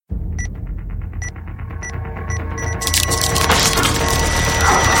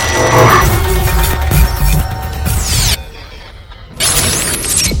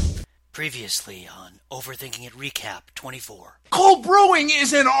Previously on Overthinking It Recap 24. Cold brewing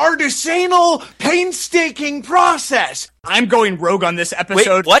is an artisanal, painstaking process. I'm going rogue on this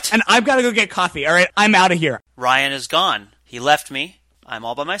episode. Wait, what? And I've got to go get coffee, all right? I'm out of here. Ryan is gone. He left me. I'm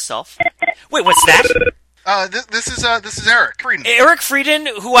all by myself. Wait, what's that? This is Eric Frieden. Eric Frieden,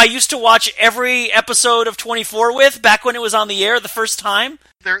 who I used to watch every episode of 24 with back when it was on the air the first time.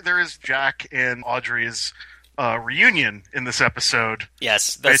 There is Jack and Audrey's reunion in this episode.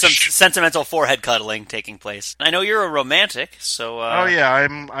 Yes, there's some sentimental forehead cuddling taking place. I know you're a romantic, so... Oh yeah,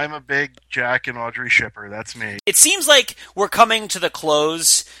 I'm a big Jack and Audrey shipper. That's me. It seems like we're coming to the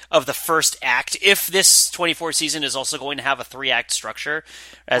close of the first act, if this 24 season is also going to have a 3-act structure,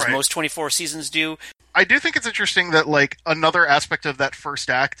 as most 24 seasons do. I do think it's interesting that, like, another aspect of that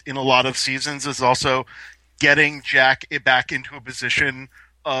first act in a lot of seasons is also getting Jack back into a position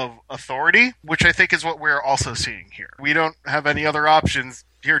of authority, which I think is what we're also seeing here. We don't have any other options.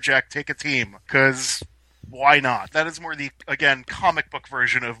 Here, Jack, take a team, because why not? That is more the, again, comic book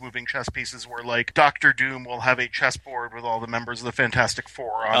version of moving chess pieces where, like, Doctor Doom will have a chessboard with all the members of the Fantastic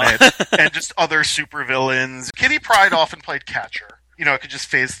Four on it, and just other supervillains. Kitty Pryde often played catcher. You know, it could just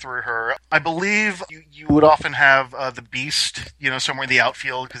phase through her. I believe you would often have the Beast, you know, somewhere in the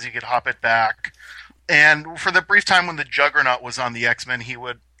outfield because you could hop it back. And for the brief time when the Juggernaut was on the X-Men, he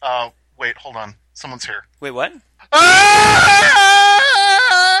would... wait, hold on. Someone's here. Wait, what?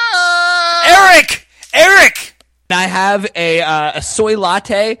 Eric! I have a soy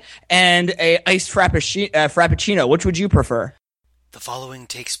latte and a iced frappuccino. Which would you prefer? The following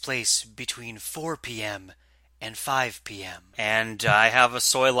takes place between 4 p.m. and 5 p.m. And I have a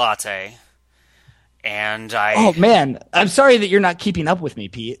soy latte. And Oh, man. I'm sorry that you're not keeping up with me,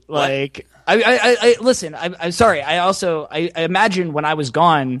 Pete. What? Like... I listen. I'm sorry. I imagine when I was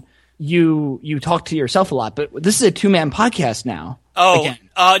gone, you talked to yourself a lot, but this is a 2-man podcast now. Oh,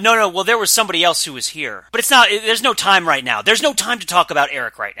 no. Well, there was somebody else who was here, but it's not. There's no time right now. There's no time to talk about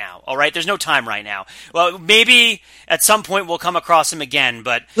Eric right now. All right, there's no time right now. Well, maybe at some point we'll come across him again.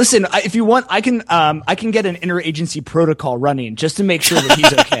 But listen, if you want, I can get an interagency protocol running just to make sure that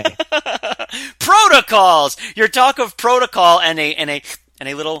he's okay. Protocols. Your talk of protocol and a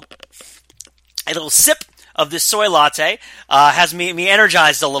little sip of this soy latte has me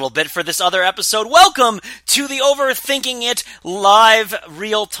energized a little bit for this other episode. Welcome to the Overthinking It live,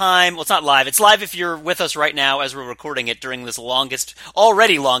 real time. Well, it's not live. It's live if you're with us right now as we're recording it during this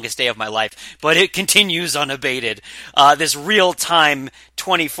already longest day of my life, but it continues unabated. This real time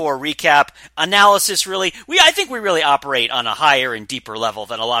 24 recap analysis. Really, I think we really operate on a higher and deeper level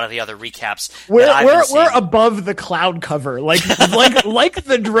than a lot of the other recaps. We're above the cloud cover, like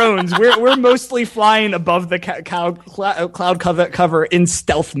the drones. We're mostly flying above the cloud cover in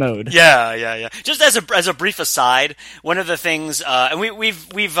stealth mode. Yeah. Just as a brief aside, one of the things, and we've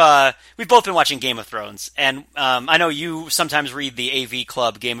both been watching Game of Thrones, and I know you sometimes read the AV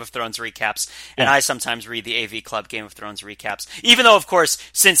Club Game of Thrones recaps, and I sometimes read the AV Club Game of Thrones recaps. Even though, of course,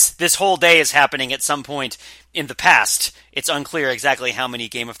 since this whole day is happening at some point in the past, it's unclear exactly how many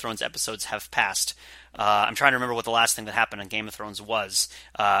Game of Thrones episodes have passed. I'm trying to remember what the last thing that happened on Game of Thrones was.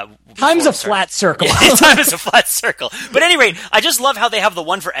 Time's a flat circle. Time is a flat circle. But at any rate, I just love how they have the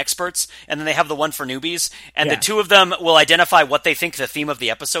one for experts, and then they have the one for newbies, and the two of them will identify what they think the theme of the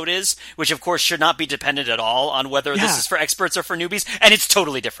episode is, which of course should not be dependent at all on whether this is for experts or for newbies, and it's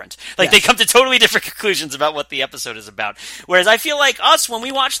totally different. Like, they come to totally different conclusions about what the episode is about. Whereas I feel like us, when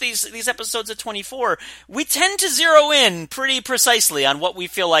we watch these episodes of 24, we tend to zero in pretty precisely on what we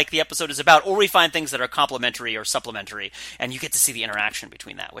feel like the episode is about, or we find things that are complementary or supplementary, and you get to see the interaction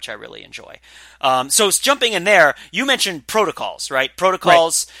between that, which I really enjoy. So jumping in there, you mentioned protocols, right?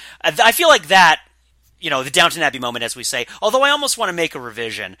 Protocols. Right. I feel like that, you know, the Downton Abbey moment, as we say, although I almost want to make a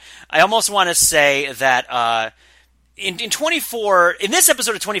revision. I almost want to say that in 24, in this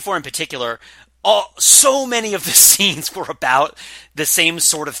episode of 24 in particular, so many of the scenes were about the same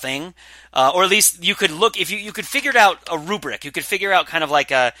sort of thing, or at least you could look, if you could figure out a rubric, you could figure out kind of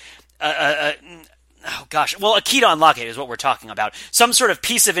like oh gosh, well, a key to unlock it is what we're talking about. Some sort of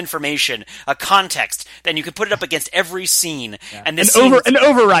piece of information, a context, then you can put it up against every scene. Yeah. And this an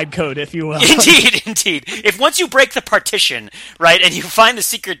override code, if you will. Indeed. If once you break the partition, right, and you find the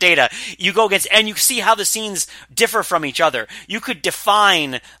secret data, you go against, and you see how the scenes differ from each other. You could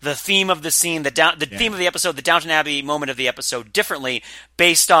define the theme of the scene, the theme of the episode, the Downton Abbey moment of the episode differently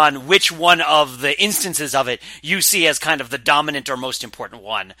based on which one of the instances of it you see as kind of the dominant or most important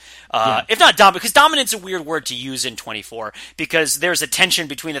one. If not dominant, because dominant dominant's a weird word to use in 24 because there's a tension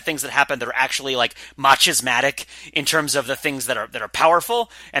between the things that happen that are actually like machismatic in terms of the things that are powerful,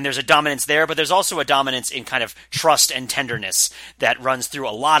 and there's a dominance there, but there's also a dominance in kind of trust and tenderness that runs through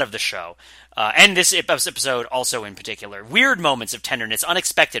a lot of the show. And this episode also in particular. Weird moments of tenderness,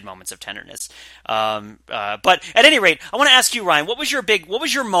 unexpected moments of tenderness. But at any rate, I want to ask you, Ryan, what was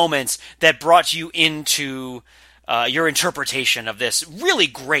your moment that brought you into your interpretation of this really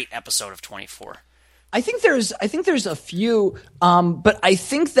great episode of 24? I think there's a few, but I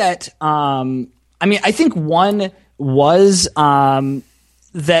think that I think one was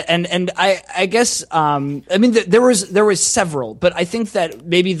that and I guess there was several, but I think that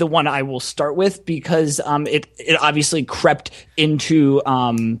maybe the one I will start with because it obviously crept into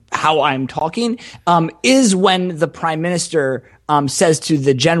how I'm talking is when the Prime Minister says to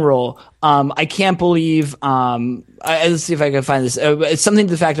the general, I can't believe let's see if I can find this. It's something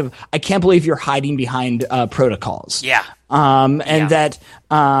to the fact of I can't believe you're hiding behind protocols. Yeah.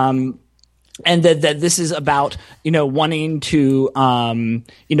 And that this is about, wanting to,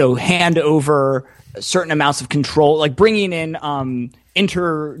 hand over certain amounts of control, like bringing in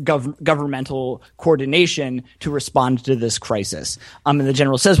intergovernmental coordination to respond to this crisis. And the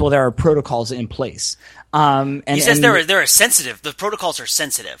general says, well, there are protocols in place. He says they're sensitive. The protocols are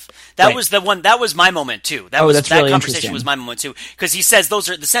sensitive. That was the one. That was my moment too. That really conversation was my moment too, because he says those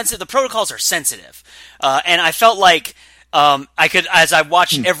are the protocols are sensitive, and I felt like. I could, as I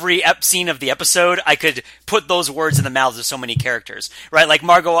watched every scene of the episode, I could put those words in the mouths of so many characters, right? Like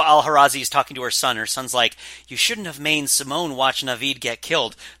Margot Al-Harazi is talking to her son. Her son's like, "You shouldn't have made Simone watch Navid get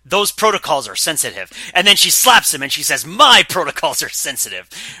killed. Those protocols are sensitive." And then she slaps him and she says, "My protocols are sensitive,"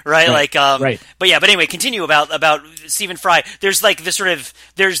 right? Right. But anyway, continue about Stephen Fry. There's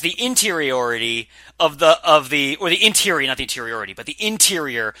there's the interiority of the interior, not the interiority, but the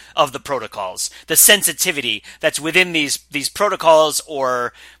interior of the protocols, the sensitivity that's within these protocols,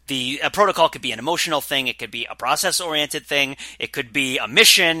 or a protocol could be an emotional thing, it could be a process-oriented thing, it could be a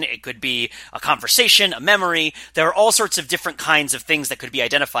mission, it could be a conversation, a memory. There are all sorts of different kinds of things that could be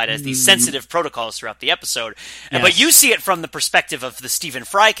identified as these sensitive protocols throughout the episode. Yes. But you see it from the perspective of the Stephen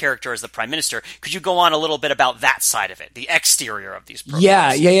Fry character as the Prime Minister. Could you go on a little bit about that side of it, the exterior of these protocols?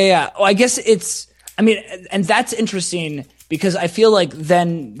 Yeah. Well, I guess and that's interesting because I feel like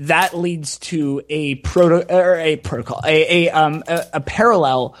then that leads to a protocol, a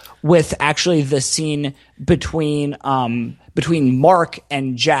parallel with actually the scene between Mark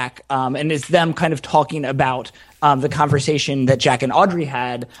and Jack, and it's them kind of talking about the conversation that Jack and Audrey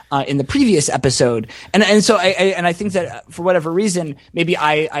had in the previous episode, and so I think that for whatever reason, maybe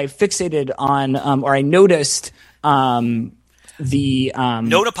I fixated on or I noticed.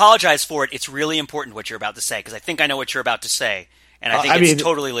 Don't apologize for it. It's really important what you're about to say, because I think I know what you're about to say, and I think it's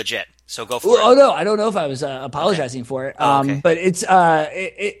totally legit. So go for it. Oh no, I don't know if I was apologizing for it. Okay. But it's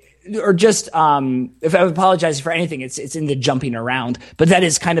or just if I'm apologizing for anything, it's in the jumping around. But that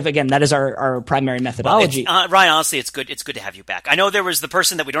is kind of, again, that is our primary methodology. Well, Ryan, honestly, it's good to have you back. I know there was the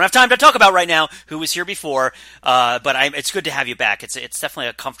person that we don't have time to talk about right now who was here before, but it's good to have you back. It's definitely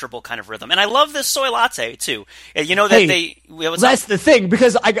a comfortable kind of rhythm, and I love this soy latte too. You know that that's the thing,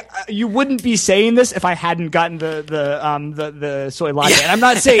 because you wouldn't be saying this if I hadn't gotten the soy latte. Yeah. And I'm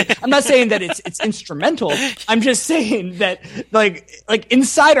not saying that it's instrumental. I'm just saying that like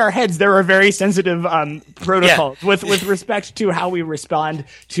inside our heads there are very sensitive protocols with respect to how we respond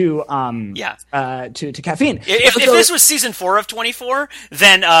to caffeine. If this was season 4 of 24,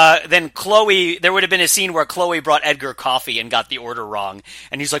 then Chloe, there would have been a scene where Chloe brought Edgar coffee and got the order wrong,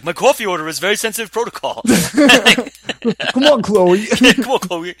 and he's like, "My coffee order is very sensitive protocol." Come on, Chloe. Come on,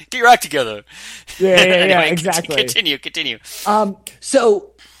 Chloe. Get your act together. Yeah, Anyway, exactly. Continue.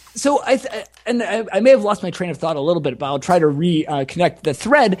 So I may have lost my train of thought a little bit, but I'll try to reconnect the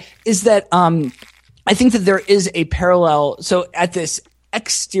thread. Is that I think that there is a parallel. So at this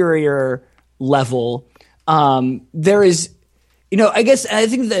exterior level, there is, I guess I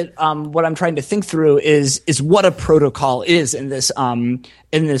think that what I'm trying to think through is what a protocol is in this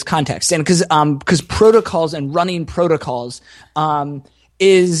context, and because protocols and running protocols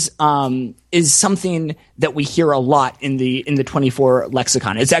is something that we hear a lot in the 24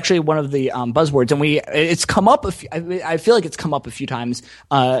 lexicon. It's actually one of the buzzwords, and it's come up. I feel like it's come up a few times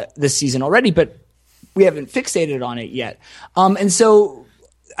this season already, but we haven't fixated on it yet. And so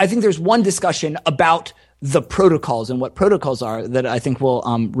I think there's one discussion about the protocols and what protocols are that I think we'll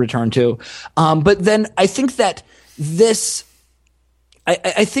return to. But then I think that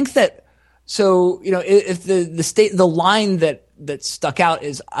I think that, so, if the line that stuck out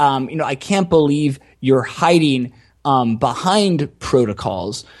is, I can't believe you're hiding behind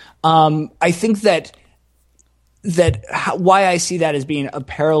protocols. I think that why I see that as being a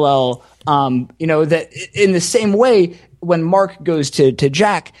parallel, that in the same way when Mark goes to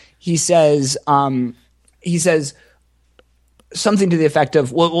Jack, he says something to the effect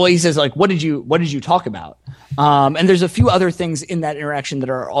of, well, he says like, what did you talk about? And there's a few other things in that interaction that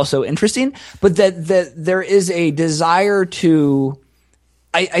are also interesting, but that there is a desire to,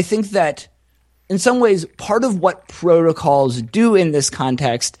 I think that in some ways, part of what protocols do in this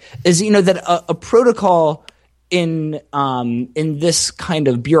context is, that a protocol in this kind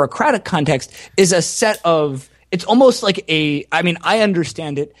of bureaucratic context is a set of, it's almost like I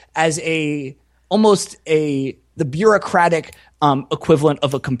understand it as the bureaucratic equivalent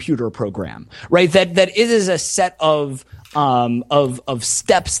of a computer program, right? That it is a set of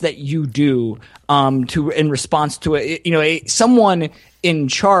steps that you do in response to someone in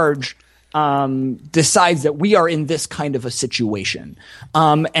charge decides that we are in this kind of a situation,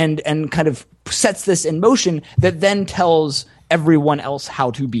 and kind of sets this in motion that then tells everyone else how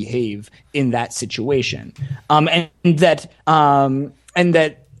to behave in that situation, and that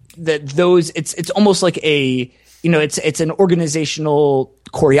those it's almost like it's an organizational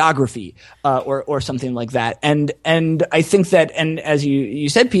choreography or something like that, and I think that, and as you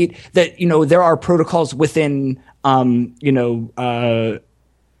said, Pete, that there are protocols within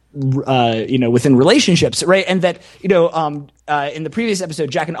within relationships, right? And that, in the previous episode,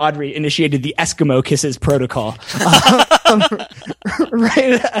 Jack and Audrey initiated the Eskimo kisses protocol,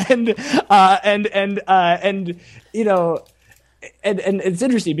 right? And it's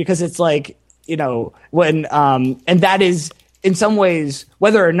interesting because it's like, when, and that is in some ways,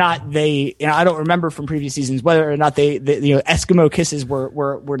 whether or not they, I don't remember from previous seasons, whether or not they Eskimo kisses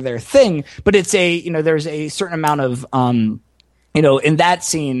were their thing, but it's there's a certain amount of, in that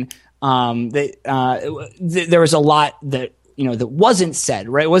scene, there was a lot that that wasn't said,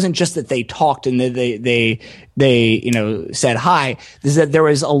 right? It wasn't just that they talked and they said hi. Is that there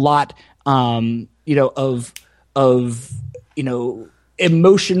was a lot, of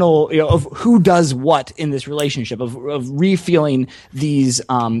emotional, of who does what in this relationship, of refeeling these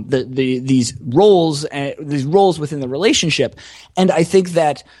these roles within the relationship, and I think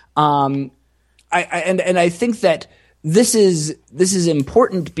that I think that this is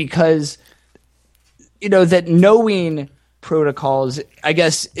important because that knowing protocols, I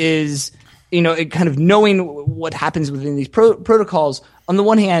guess, is it kind of knowing what happens within these protocols. On the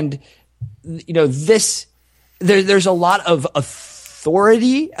one hand, there's a lot of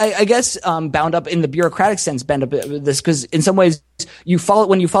authority, I guess, bound up in the bureaucratic sense, bound up with this, because in some ways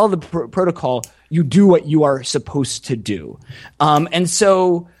when you follow the protocol, you do what you are supposed to do, and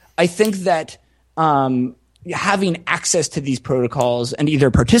so I think that having access to these protocols and either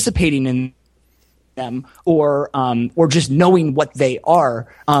participating in them or just knowing what they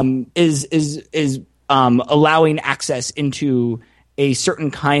are is allowing access into a certain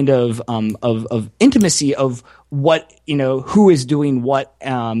kind of intimacy of what who is doing what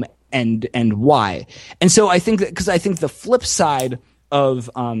and why. And so I think that, because I think the flip side of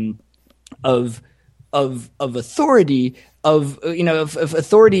authority of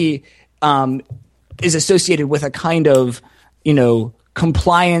authority is associated with a kind of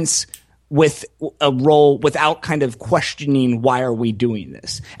compliance with a role without kind of questioning why are we doing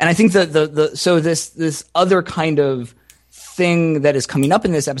this. And I think that this other kind of thing that is coming up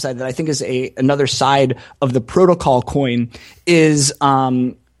in this episode that I think is another side of the protocol coin is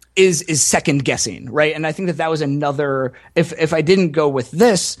second guessing, right? And I think that was another, if I didn't go with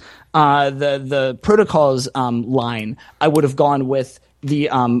this the protocols line, I would have gone with the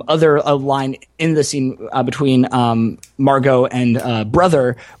other line in the scene between Margot and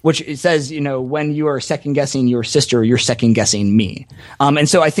Brother, which it says, when you are second guessing your sister, you're second guessing me. And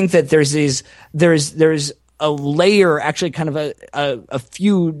so I think that there's a layer, actually kind of a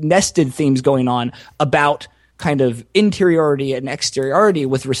few nested themes going on about kind of interiority and exteriority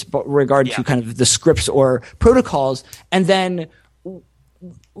with regard to kind of the scripts or protocols. And then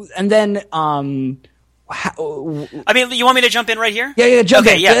I mean, you want me to jump in right here? Yeah, jump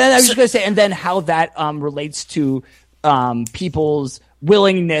in. Yeah. I was just going to say, and then how that relates to people's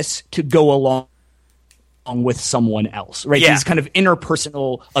willingness to go along with someone else, right? This kind of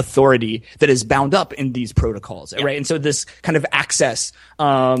interpersonal authority that is bound up in these protocols, right? And so this kind of access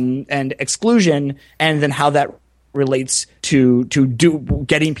and exclusion, and then how that relates to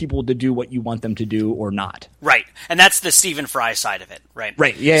getting people to do what you want them to do or not. Right. And that's the Stephen Fry side of it, right?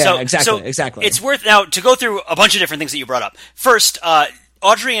 Right. Yeah, exactly. It's worth now to go through a bunch of different things that you brought up. First,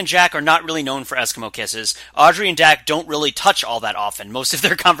 Audrey and Jack are not really known for Eskimo kisses. Audrey and Jack don't really touch all that often. Most of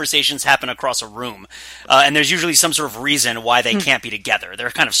their conversations happen across a room. And there's usually some sort of reason why they can't be together. They're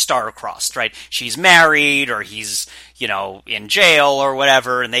kind of star-crossed, right? She's married, or he's, in jail or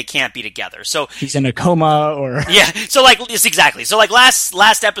whatever, and they can't be together. So he's in a coma, or yeah. So yes, exactly. So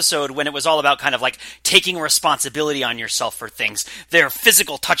last episode, when it was all about kind of like taking responsibility on yourself for things, their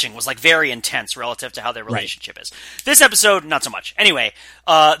physical touching was like very intense relative to how their relationship is. This episode, not so much. Anyway,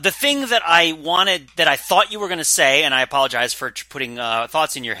 the thing that I thought you were going to say, and I apologize for putting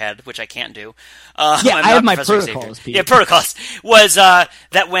thoughts in your head, which I can't do. I have my protocols. Pete. Yeah, protocols was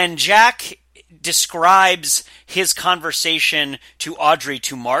that when Jack describes his conversation to Audrey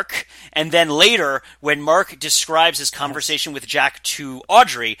to Mark, and then later when Mark describes his conversation with Jack to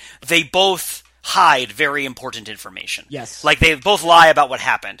Audrey, they both hide very important information. Yes. Like they both lie about what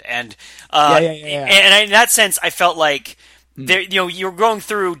happened. And and in that sense I felt like there, you're going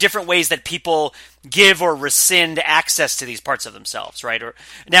through different ways that people give or rescind access to these parts of themselves, right?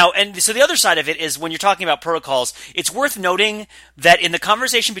 So the other side of it is when you're talking about protocols, it's worth noting that in the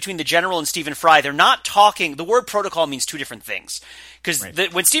conversation between the General and Stephen Fry, they're not talking. The word protocol means two different things. Because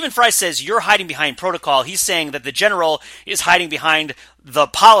when Stephen Fry says you're hiding behind protocol, he's saying that the General is hiding behind the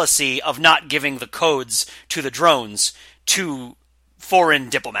policy of not giving the codes to the drones to foreign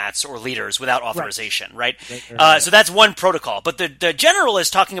diplomats or leaders without authorization, right? So that's one protocol. But the General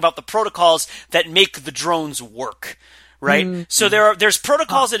is talking about the protocols that make the drones work, right? So there's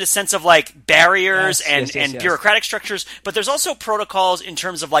protocols in a sense of like barriers and bureaucratic structures, but there's also protocols in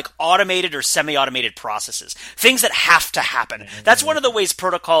terms of like automated or semi-automated processes, things that have to happen. That's one of the ways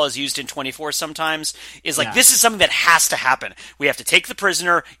protocol is used in 24 sometimes, is like this is something that has to happen. We have to take the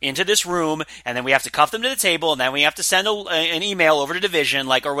prisoner into this room, and then we have to cuff them to the table, and then we have to send an email over to division,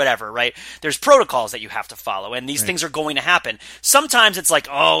 like, or whatever, right? There's protocols that you have to follow, and these things are going to happen. Sometimes it's like,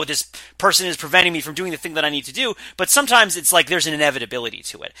 oh, this person is preventing me from doing the thing that I need to do, but sometimes it's like there's an inevitability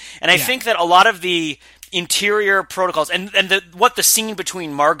to it. And I think that a lot of the interior protocols and what the scene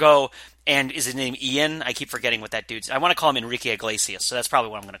between Margot and is his name Ian? I keep forgetting what that dude's. I want to call him Enrique Iglesias, so that's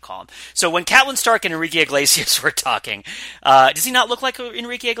probably what I'm going to call him. So when Catelyn Stark and Enrique Iglesias were talking, does he not look like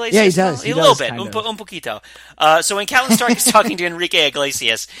Enrique Iglesias? Yeah, he does. A little bit, un poquito. So when Catelyn Stark is talking to Enrique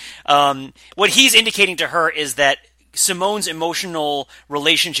Iglesias, what he's indicating to her is that Simone's emotional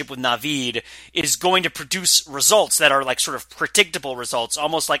relationship with Navid is going to produce results that are like sort of predictable results,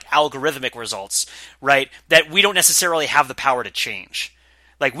 almost like algorithmic results, right? That we don't necessarily have the power to change.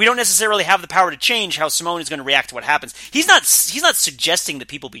 Like, we don't necessarily have the power to change how Simone is going to react to what happens. He's not suggesting that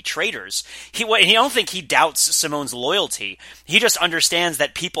people be traitors. I don't think he doubts Simone's loyalty. He just understands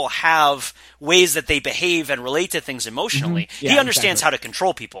that people have ways that they behave and relate to things emotionally. Mm-hmm. Yeah, he understands how to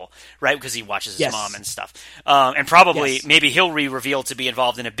control people, right? Because he watches his mom and stuff. And probably, maybe he'll reveal to be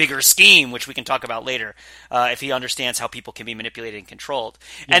involved in a bigger scheme, which we can talk about later, if he understands how people can be manipulated and controlled.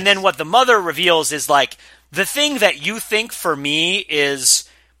 Yes. And then what the mother reveals is, like, the thing that you think for me is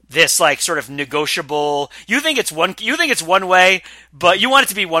this like sort of negotiable. You think it's one way, but you want it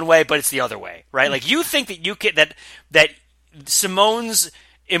to be one way, but it's the other way, right? Like, you think that you can that Simone's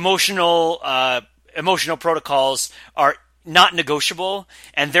emotional protocols are not negotiable,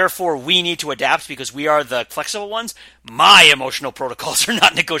 and therefore we need to adapt because we are the flexible ones. My emotional protocols are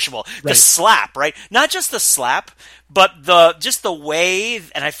not negotiable. Right. The slap, right? Not just the slap, but the way,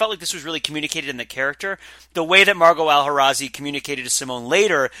 and I felt like this was really communicated in the character, the way that Margot Al-Harazi communicated to Simone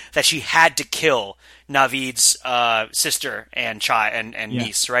later that she had to kill Navid's sister and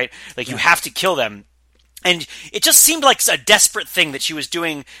niece, right? Like, you have to kill them. And it just seemed like a desperate thing that she was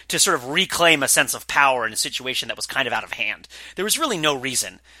doing to sort of reclaim a sense of power in a situation that was kind of out of hand. There was really no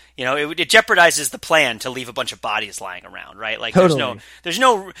reason. You know, it jeopardizes the plan to leave a bunch of bodies lying around, right? Like, totally.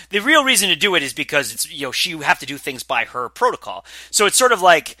 The real reason to do it is because it's, you have to do things by her protocol. So it's sort of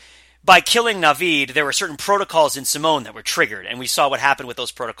like, by killing Navid, there were certain protocols in Simone that were triggered, and we saw what happened with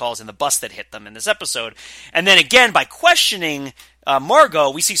those protocols in the bus that hit them in this episode. And then again, by questioning Margot,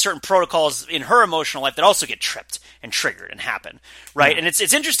 we see certain protocols in her emotional life that also get tripped and triggered and happen, right? Yeah. And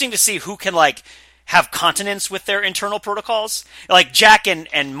it's interesting to see who can, like, have continence with their internal protocols. Like, Jack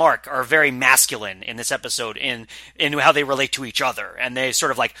and Mark are very masculine in this episode in how they relate to each other, and they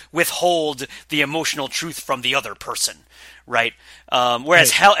sort of like withhold the emotional truth from the other person, right?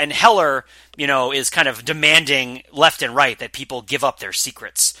 Whereas Heller, is kind of demanding left and right that people give up their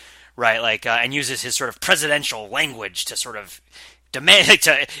secrets, right? Like, and uses his sort of presidential language to sort of demand,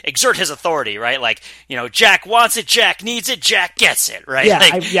 to exert his authority, right? Like, Jack wants it, Jack needs it, Jack gets it, right? Yeah,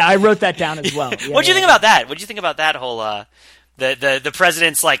 like, I wrote that down as well. What'd you think about that? What'd you think about that whole the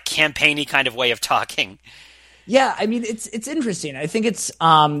president's like campaigny kind of way of talking? Yeah, I mean it's interesting. I think it's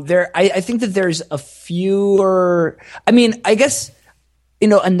there. I think that there's a fewer. I mean, I guess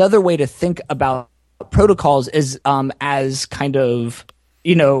another way to think about protocols is as kind of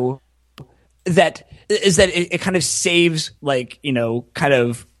that it kind of saves kind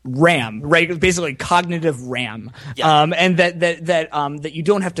of RAM, right? Basically cognitive RAM. Yeah. And that you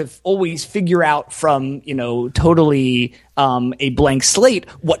don't have to always figure out from, totally a blank slate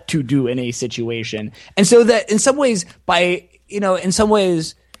what to do in a situation. And so that in some ways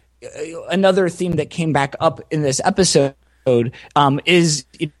another theme that came back up in this episode is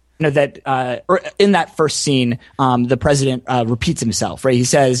that in that first scene, the president repeats himself, right? He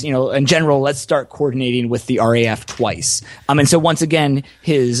says, in general, let's start coordinating with the RAF twice. And so once again,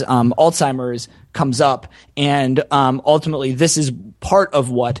 his Alzheimer's comes up, and ultimately, this is part of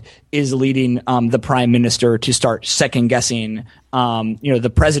what is leading the prime minister to start second guessing,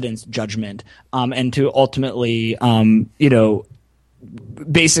 the president's judgment, and to ultimately,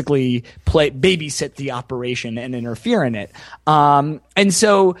 basically babysit the operation and interfere in it. And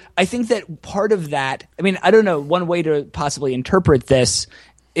so I think that part of that, I mean, I don't know, one way to possibly interpret this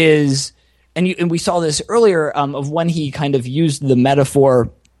is, and we saw this earlier, of when he kind of used the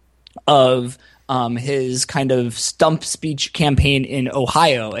metaphor of his kind of stump speech campaign in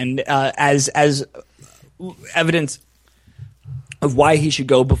Ohio, and as evidence of why he should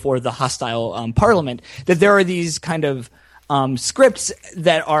go before the hostile parliament, that there are these kind of scripts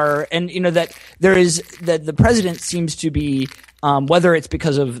that are, and that there is, that the president seems to be, whether it's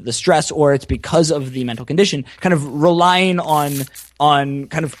because of the stress or it's because of the mental condition, kind of relying on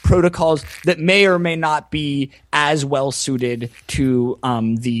kind of protocols that may or may not be as well suited to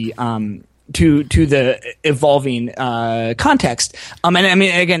the evolving context. And I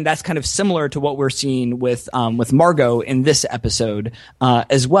mean, again, that's kind of similar to what we're seeing with Margot in this episode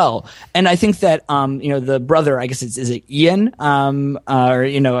as well. And I think that the brother, I guess is it Ian, or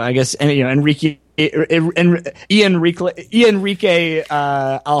I guess Enrique. Enrique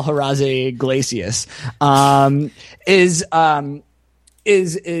Alharaze Iglesias is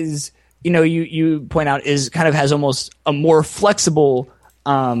you point out is kind of has almost a more flexible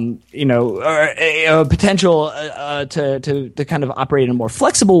or a potential to kind of operate in a more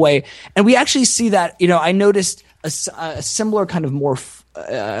flexible way, and we actually see that. I noticed a similar kind of more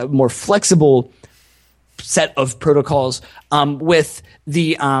flexible set of protocols with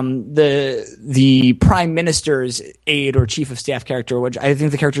the prime minister's aide or chief of staff character, which I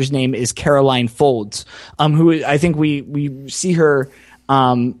think the character's name is Caroline Folds, who I think we see her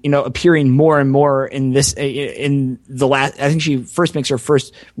appearing more and more in this, in the last, I think she first makes her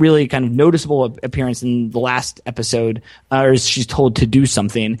first really kind of noticeable appearance in the last episode, or she's told to do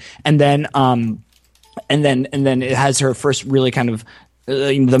something. And then it has her first really kind of,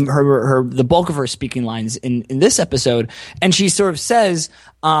 the bulk of her speaking lines in this episode. And she sort of says,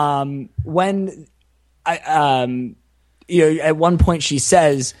 at one point she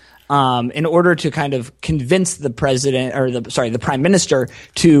says, in order to kind of convince the president or the prime minister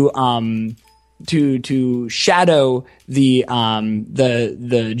to shadow the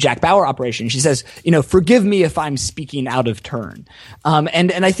Jack Bauer operation, she says, forgive me if I'm speaking out of turn.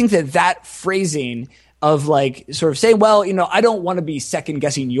 And I think that phrasing of sort of saying, well, I don't want to be second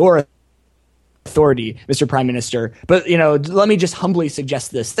guessing your authority, Mr. Prime Minister, but let me just humbly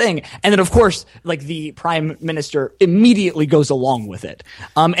suggest this thing, and then of course the prime minister immediately goes along with it,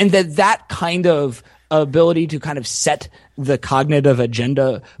 and that kind of ability to kind of set the cognitive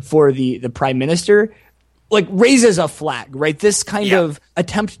agenda for the prime minister raises a flag, right? This kind of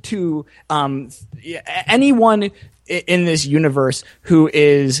attempt to anyone in this universe who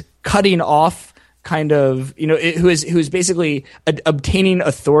is cutting off kind of, who is basically obtaining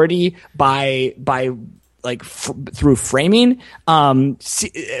authority by through framing,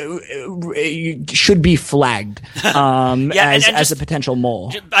 should be flagged as a potential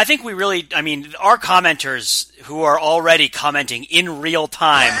mole. I think our commenters who are already commenting in real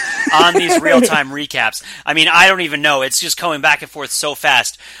time on these real time recaps. I don't even know. It's just going back and forth so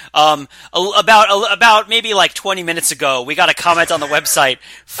fast. About maybe 20 minutes ago, we got a comment on the website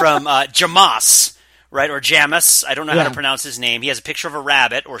from Jamas. Right, or Jamis, I don't know how to pronounce his name. He has a picture of a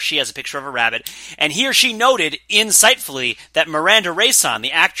rabbit, or she has a picture of a rabbit, and he or she noted, insightfully, that Miranda Rayson,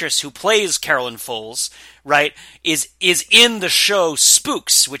 the actress who plays Carolyn Foles, right, is in the show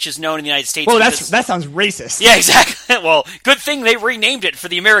Spooks, which is known in the United States. Well, that sounds racist. Yeah, exactly. Well, good thing they renamed it for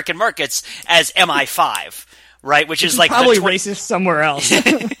the American markets as MI5. Right, which is probably racist somewhere else.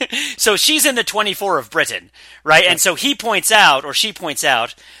 So she's in the 24 of Britain, right? And so he points out, or she points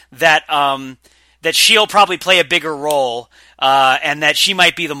out, that that she'll probably play a bigger role and that she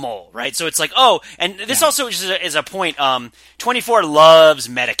might be the mole, right? So it's like, oh, and this also is a point. 24 loves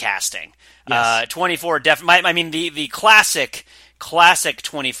metacasting. Yes. 24 I mean, the classic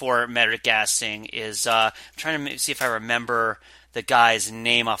 24 metacasting is. I'm trying to see if I remember the guy's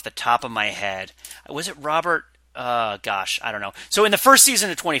name off the top of my head. Was it Robert? Gosh, I don't know. So in the first season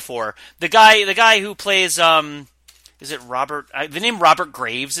of 24, the guy who plays is it Robert? The name Robert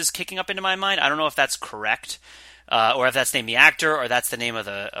Graves is kicking up into my mind. I don't know if that's correct, or if that's the name of the actor, or that's the name of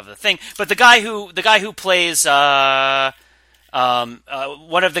the thing. But the guy who plays one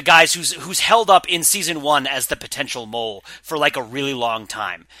of the guys who's held up in season 1 as the potential mole for like a really long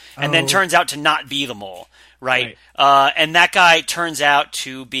time, and then turns out to not be the mole, right? And that guy turns out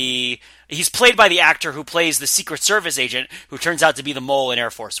to be. He's played by the actor who plays the Secret Service agent who turns out to be the mole in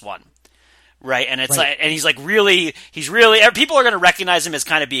Air Force One. Right, and it's like, and he's really, people are going to recognize him as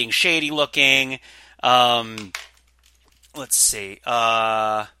kind of being shady looking. Let's see.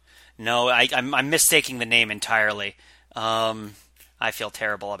 No, I'm mistaking the name entirely. I feel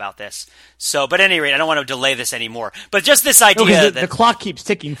terrible about this. So, but at any rate, I don't want to delay this anymore. But just this idea that the clock keeps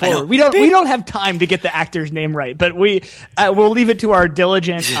ticking forward. We don't have time to get the actor's name right, but we'll leave it to our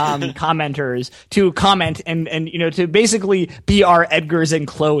diligent commenters to comment and to basically be our Edgars and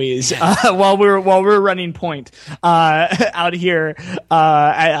Chloes while we're running point out here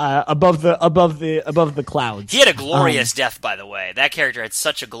above the clouds. He had a glorious death, by the way. That character had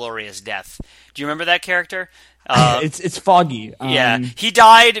such a glorious death. Do you remember that character? It's foggy. Yeah, he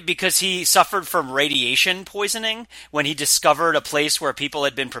died because he suffered from radiation poisoning when he discovered a place where people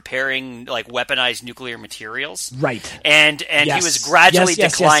had been preparing like weaponized nuclear materials. Right. And yes. he was gradually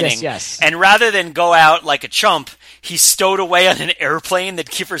declining. Yes. And rather than go out like a chump, he stowed away on an airplane that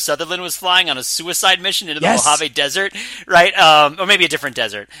Kiefer Sutherland was flying on a suicide mission into the Mojave Desert, right? Or maybe a different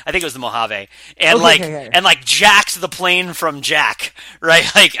desert. I think it was the Mojave. And and jacked the plane from Jack, right?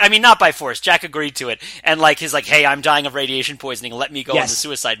 Like, I mean, not by force. Jack agreed to it. And like, he's like, hey, I'm dying of radiation poisoning. Let me go on the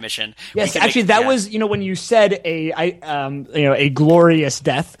suicide mission. Yes, actually, that was, when you said a glorious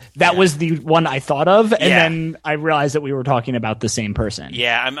death, that was the one I thought of. And then I realized that we were talking about the same person.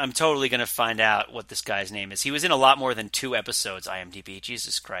 Yeah, I'm totally going to find out what this guy's name is. He was in a lot more than 2 episodes, IMDb.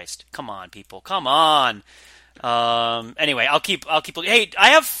 Jesus Christ. Come on, people. Come on. Anyway, I'll keep looking. Hey, I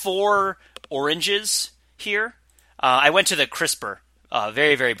have 4 oranges here. I went to the crisper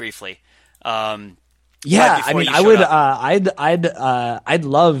very, very briefly. Yeah, I mean, I would. I'd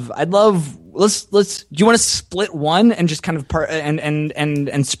love. Let's. Do you want to split one and just kind of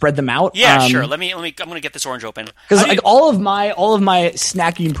and spread them out? Yeah, sure. Let me. I'm going to get this orange open because all of my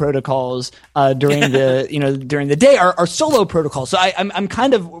snacking protocols during the during the day are solo protocols. So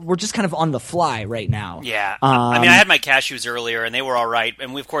we're just kind of on the fly right now. Yeah, I mean, I had my cashews earlier and they were all right,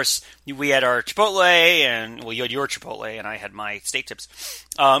 and we had our Chipotle and you had your Chipotle and I had my steak tips.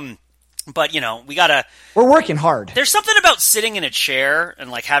 But we're working hard. There's something about sitting in a chair and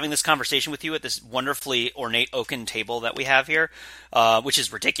like having this conversation with you at this wonderfully ornate oaken table that we have here, which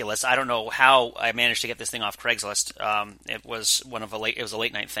is ridiculous. I don't know how I managed to get this thing off Craigslist. It was a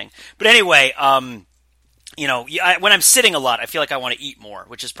late night thing. But anyway, when I'm sitting a lot, I feel like I want to eat more,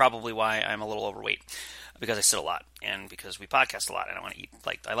 which is probably why I'm a little overweight. Because I sit a lot, and because we podcast a lot, and I want to eat,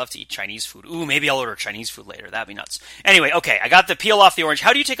 I love to eat Chinese food. Ooh, maybe I'll order Chinese food later. That'd be nuts. Anyway, okay, I got the peel off the orange.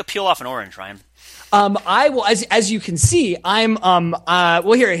 How do you take a peel off an orange, Ryan? I will, as you can see, I'm,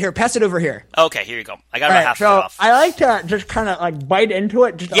 here, pass it over here. Okay, here you go. I got about half of it off. I like to just kind of, bite into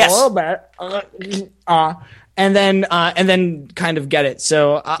it just a little bit. And then kind of get it.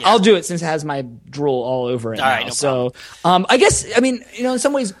 So I'll do it since it has my drool all over it all now. Right, no problem. I guess, in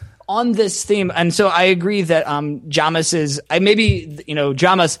some ways, on this theme, and so I agree that Jamis is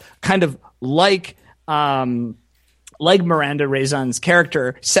Jamis kind of like Miranda Raison's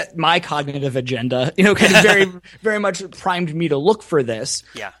character set my cognitive agenda, kind of very very much primed me to look for this.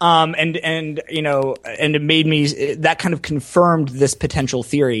 Yeah. And it made me, that kind of confirmed this potential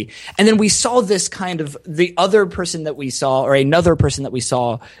theory. And then we saw this kind of the other person that we saw, or another person that we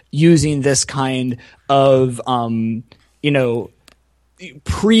saw using this kind of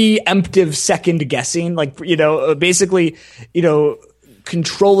preemptive second guessing, basically,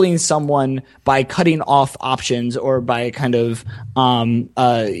 controlling someone by cutting off options or by kind of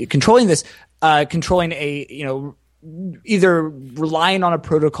controlling either relying on a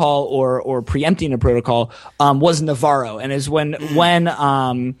protocol or preempting a protocol was Navarro, and is when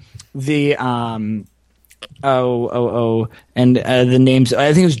and the names.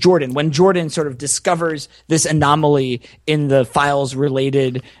 I think it was Jordan. When Jordan sort of discovers this anomaly in the files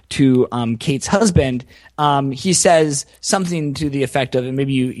related to Kate's husband, he says something to the effect of, and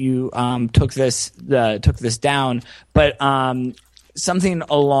maybe you took this down, but something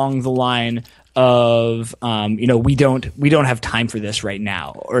along the line of we don't have time for this right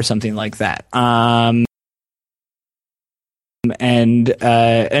now, or something like that. And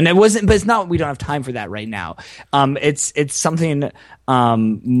it wasn't, but it's not, we don't have time for that right now. It's something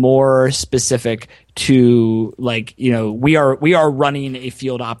more specific to, like, we are running a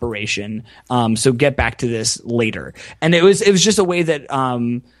field operation, so get back to this later. And it was just a way that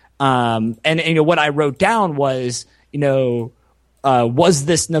and what I wrote down was, was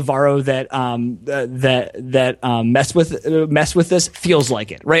this Navarro that messed with this? Feels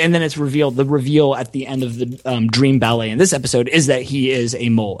like it, right? And then it's revealed. The reveal at the end of the Dream Ballet in this episode is that he is a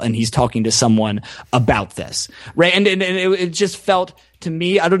mole and he's talking to someone about this, right? And it just felt to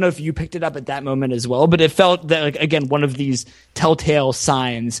me. I don't know if you picked it up at that moment as well, but it felt that, like, again, one of these telltale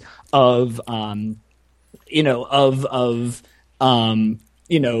signs of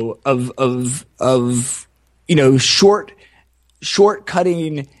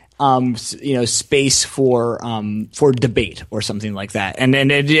shortcutting space for debate or something like that, and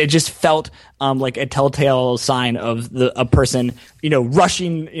it just felt like a telltale sign of a person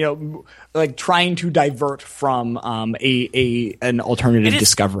rushing, like trying to divert from an alternative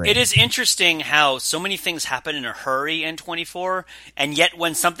discovery. It is interesting how so many things happen in a hurry in 24, and yet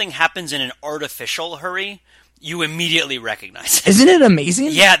when something happens in an artificial hurry, you immediately recognize it. Isn't it amazing?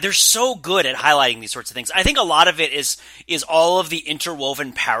 Yeah, they're so good at highlighting these sorts of things. I think a lot of it is all of the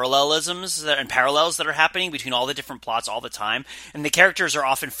interwoven parallelisms and parallels that are happening between all the different plots all the time. And the characters are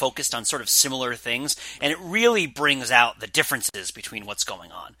often focused on sort of similar things, and it really brings out the differences between what's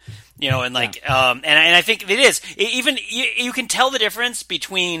going on. And I think it is. Even you can tell the difference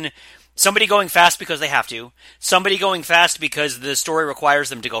between somebody going fast because they have to, somebody going fast because the story requires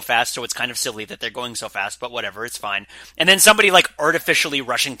them to go fast, so it's kind of silly that they're going so fast, but whatever, it's fine. And then somebody like artificially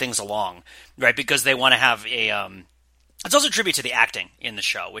rushing things along, right, because they want to have a it's also a tribute to the acting in the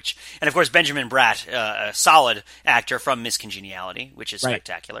show, and of course Benjamin Bratt, a solid actor from Miss Congeniality, which is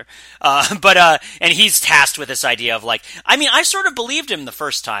spectacular. And he's tasked with this idea of, like, I sort of believed him the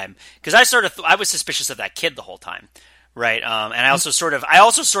first time because I was suspicious of that kid the whole time. Right, and I also sort of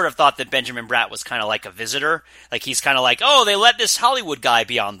thought that Benjamin Bratt was kind of like a visitor, like he's kind of like, oh, they let this Hollywood guy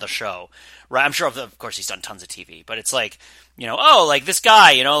be on the show, right? I'm sure, of course, he's done tons of TV, but it's like, like this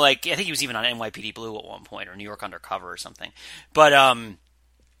guy, like I think he was even on NYPD Blue at one point or New York Undercover or something, but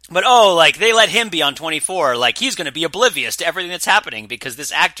like they let him be on 24, like he's going to be oblivious to everything that's happening because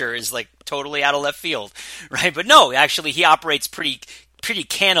this actor is like totally out of left field, right? But no, actually, he operates pretty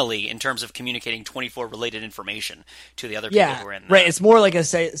cannily in terms of communicating 24 related information to the other people who are in there. Right. It's more like a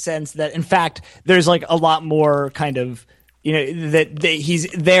sense that, in fact, there's like a lot more kind of, that he's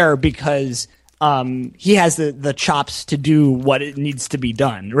there because he has the chops to do what it needs to be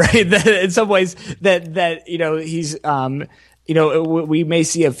done. Right. That in some ways that he's, we may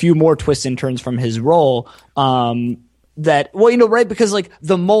see a few more twists and turns from his role. Right, because like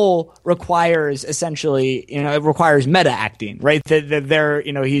the mole requires essentially, it requires meta acting, right? That there,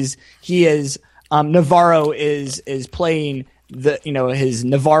 Navarro is playing his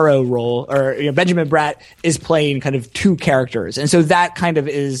Navarro role, or Benjamin Bratt is playing kind of two characters, and so that kind of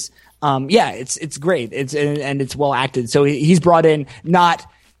is, it's great, and it's well acted. So he's brought in not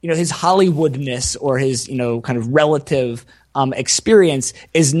his Hollywoodness or his kind of relative experience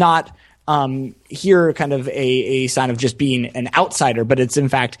is not here kind of a sign of just being an outsider, but it's in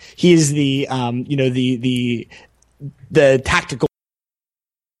fact he is the tactical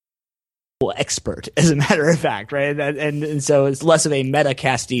expert, as a matter of fact, right? And so it's less of a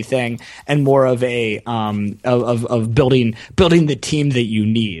metacasty thing and more of a of building the team that you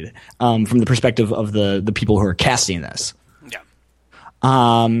need from the perspective of the people who are casting this.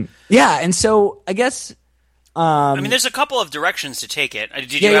 Yeah. And so I guess. There's a couple of directions to take it.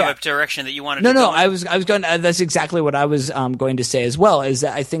 Did you have a direction that you wanted to go? No, I was going. That's exactly what I was going to say as well. Is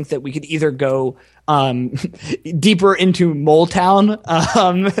that I think that we could either go deeper into Mole Town,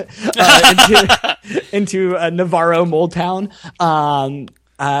 into Navarro Mole Town,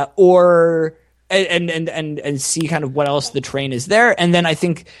 or and see kind of what else the train is there, and then I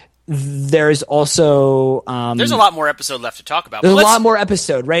think. There's also there's a lot more episode left to talk about. There's a lot more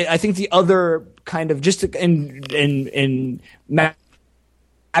episode, right? I think the other kind of just in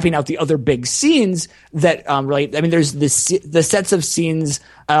mapping out the other big scenes that relate. There's the sets of scenes,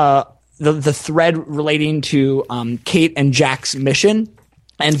 the thread relating to Kate and Jack's mission.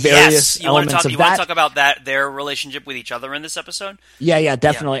 and various elements of that. You want to talk about their relationship with each other in this episode? Yeah,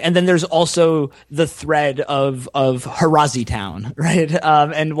 definitely. Yeah. And then there's also the thread of Harazi Town, right?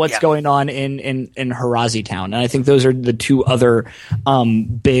 And what's going on in Harazi Town. And I think those are the two other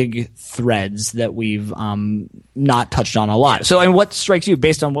big threads that we've not touched on a lot. So, and what strikes you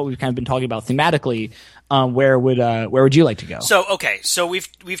based on what we've kind of been talking about thematically? Where would you like to go? So we've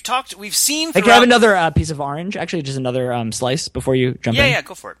seen. Hey, can I have another piece of orange? Actually, just another slice before you jump in. Yeah,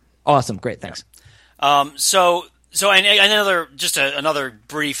 go for it. Awesome, great, thanks. So another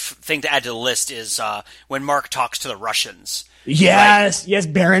brief thing to add to the list is when Mark talks to the Russians. Yes, right? Yes,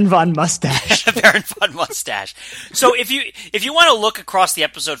 Baron von Mustache. Baron von Mustache. So if you want to look across the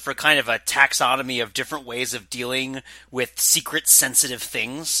episode for kind of a taxonomy of different ways of dealing with secret sensitive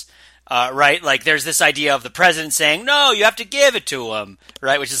things. Right? Like, there's this idea of the president saying, no, you have to give it to him,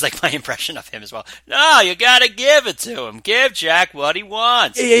 right? Which is like my impression of him as well. No, you gotta give it to him. Give Jack what he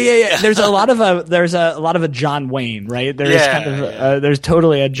wants. Yeah. There's a lot of a John Wayne, right? There's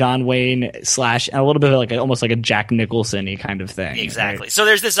totally a John Wayne / and a little bit of like almost like a Jack Nicholson-y kind of thing. Exactly. Right? So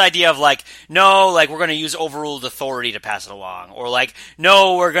there's this idea of like, no, like we're gonna use overruled authority to pass it along. Or like,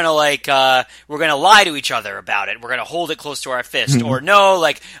 no, we're gonna lie to each other about it. We're gonna hold it close to our fist. Mm-hmm. Or no,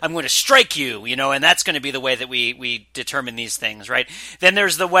 like, I'm going to strike you, and that's going to be the way that we determine these things, right? Then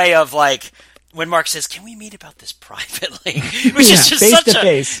there's the way of like when Mark says, "Can we meet about this privately?" Which is just face to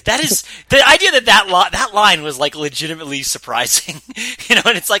face. That is the idea that line was like legitimately surprising,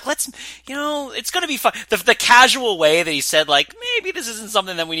 and it's like it's going to be fun. The casual way that he said like maybe this isn't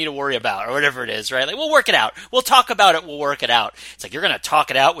something that we need to worry about or whatever it is, right? Like we'll work it out. We'll talk about it. We'll work it out. It's like you're going to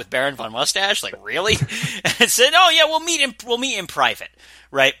talk it out with Baron von Mustache, like really? And said, "Oh yeah, we'll meet in private,"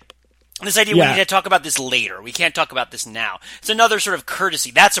 right? This idea we need to talk about this later. We can't talk about this now. It's another sort of courtesy.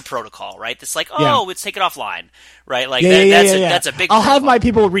 That's a protocol, right? It's like, let's take it offline, right? Like that's a big. I'll protocol. have my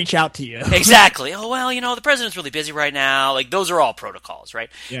people reach out to you. Exactly. Oh well, the president's really busy right now. Like those are all protocols, right?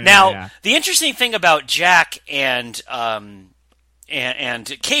 The interesting thing about Jack and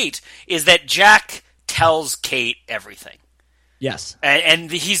Kate is that Jack tells Kate everything. Yes, and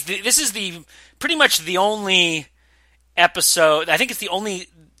this is pretty much the only episode. I think it's the only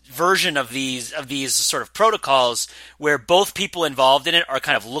version of these sort of protocols where both people involved in it are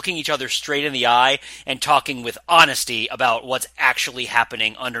kind of looking each other straight in the eye and talking with honesty about what's actually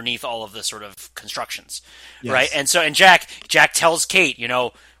happening underneath all of the sort of constructions, right? And Jack tells Kate,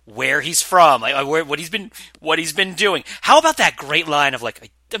 where he's from, like what he's been doing. How about that great line of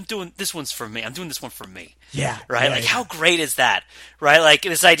like, I'm doing this one's for me. I'm doing this one for me. Yeah. Right? How great is that? Right? Like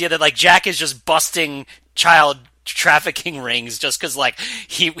this idea that like Jack is just busting child trafficking rings just because like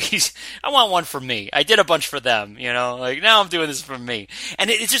he's I want one for me. I did a bunch for them, like now I'm doing this for me.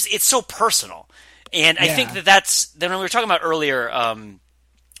 And it's so personal. And I think that's then when we were talking about earlier,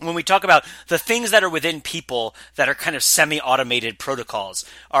 when we talk about the things that are within people that are kind of semi-automated protocols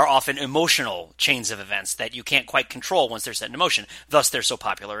are often emotional chains of events that you can't quite control once they're set in motion. Thus, they're so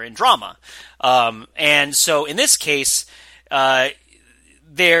popular in drama. And so in this case,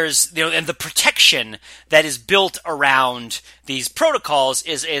 there's and the protection that is built around these protocols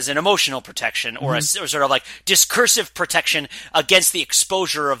is an emotional protection or a sort of like discursive protection against the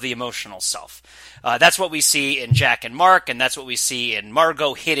exposure of the emotional self. That's what we see in Jack and Mark, and that's what we see in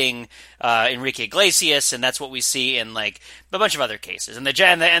Margot hitting Enrique Iglesias, and that's what we see in like a bunch of other cases. And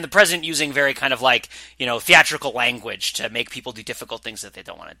the president using very kind of like theatrical language to make people do difficult things that they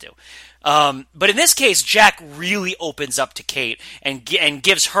don't want to do. But in this case, Jack really opens up to Kate and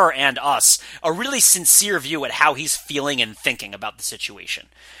gives her and us a really sincere view at how he's feeling and thinking about the situation.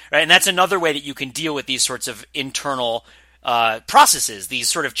 Right, and that's another way that you can deal with these sorts of internal processes, these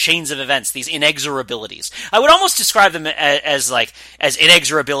sort of chains of events, these inexorabilities. I would almost describe them as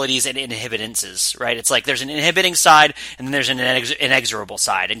inexorabilities and inhibitances, right? It's like there's an inhibiting side and then there's an inexorable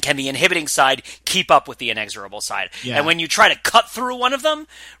side. And can the inhibiting side keep up with the inexorable side? Yeah. And when you try to cut through one of them,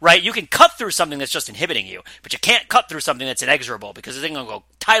 right, you can cut through something that's just inhibiting you, but you can't cut through something that's inexorable because the thing will go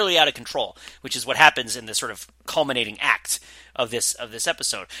entirely out of control, which is what happens in this sort of culminating act of this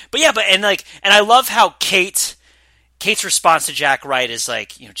episode. But I love how Kate's response to Jack Wright is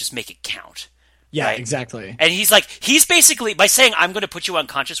like, just make it count. Yeah, right? Exactly. And he's basically, by saying, I'm going to put you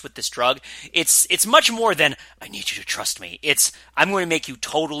unconscious with this drug, it's much more than, I need you to trust me. It's, I'm going to make you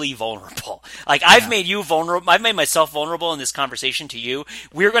totally vulnerable. Like, I've made you vulnerable, I've made myself vulnerable in this conversation to you.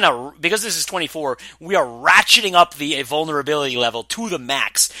 We're going to, because this is 24, we are ratcheting up the vulnerability level to the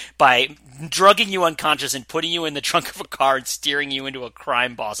max by drugging you unconscious and putting you in the trunk of a car and steering you into a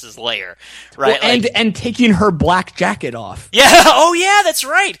crime boss's lair. Right? Well, and taking her black jacket off. Yeah, oh yeah, that's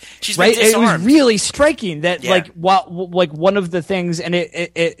right. She's been disarmed. It was really striking that like one of the things, and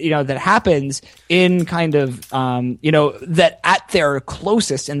it that happens in kind of that at their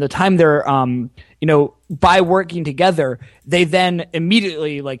closest in the time they're by working together, they then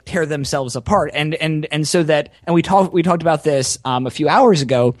immediately like tear themselves apart, and so that, and we talked about this a few hours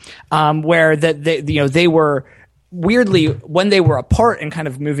ago, where that they were weirdly, when they were apart and kind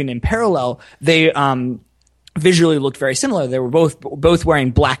of moving in parallel, they visually looked very similar. They were both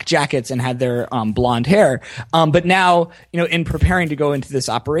wearing black jackets and had their blonde hair. But now, in preparing to go into this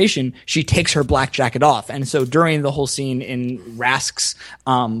operation, she takes her black jacket off. And so during the whole scene in Rask's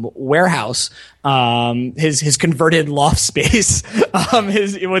warehouse, his converted loft space,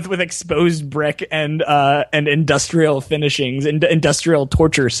 with exposed brick and industrial finishings and industrial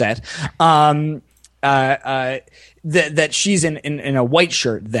torture set, that she's in a white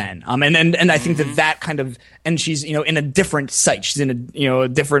shirt then, and I think that kind of, and she's in a different site, she's in a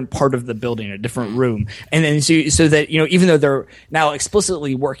different part of the building, a different room, and then so that even though they're now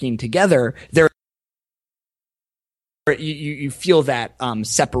explicitly working together, they're you feel that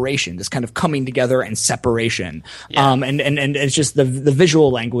separation, this kind of coming together and separation, and it's just the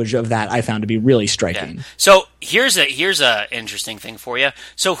visual language of that I found to be really striking. Yeah. So here's a interesting thing for you.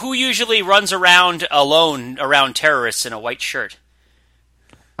 So who usually runs around alone around terrorists in a white shirt?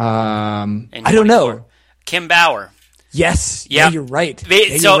 I don't know. Kim Bauer. Yes. Yeah, you're right.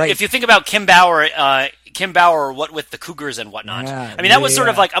 If you think about Kim Bauer, what with the Cougars and whatnot. Yeah, I mean, that was sort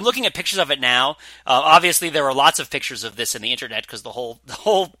of like, I'm looking at pictures of it now. Obviously, there are lots of pictures of this in the internet because the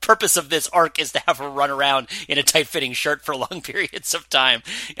whole purpose of this arc is to have her run around in a tight-fitting shirt for long periods of time,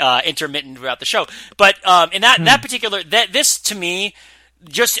 intermittent throughout the show. But in that particular, this to me,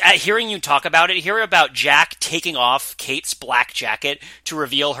 just hearing you talk about it, hearing about Jack taking off Kate's black jacket to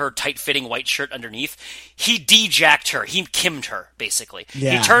reveal her tight-fitting white shirt underneath, he de-jacked her. He Kimmed her, basically.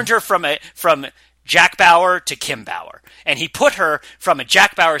 Yeah. He turned her from Jack Bauer to Kim Bauer, and he put her from a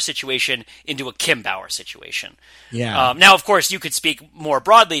Jack Bauer situation into a Kim Bauer situation. Yeah. Now, of course, you could speak more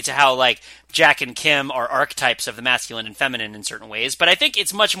broadly to how like Jack and Kim are archetypes of the masculine and feminine in certain ways, but I think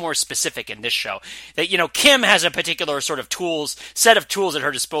it's much more specific in this show that Kim has a particular sort of set of tools at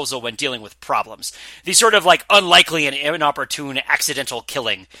her disposal when dealing with problems. These sort of like unlikely and inopportune accidental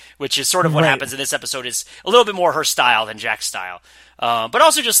killing, which is sort of what happens in this episode, is a little bit more her style than Jack's style. But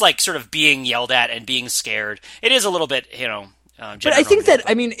also just like sort of being yelled at and being scared. It is a little bit, but I think that,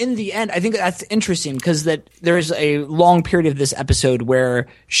 I mean, in the end, I think that's interesting because that there is a long period of this episode where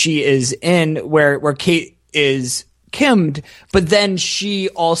she is where Kate is Kimmed, but then she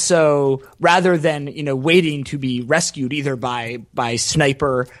also, rather than waiting to be rescued either by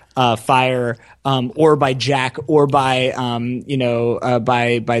sniper fire or by Jack or by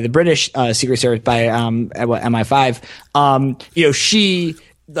by the British Secret Service, by MI5, she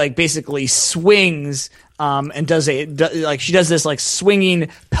like basically swings and does she does this like swinging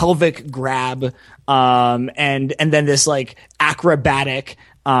pelvic grab and then this like acrobatic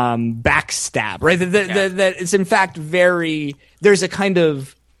backstab, right? That it's in fact there's a kind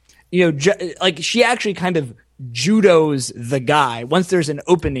of, like she actually kind of judos the guy. Once there's an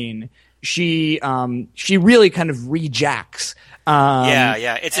opening, she really kind of rejacks.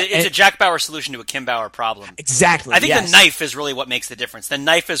 It's a Jack Bauer solution to a Kim Bauer problem. Exactly. I think the knife is really what makes the difference. The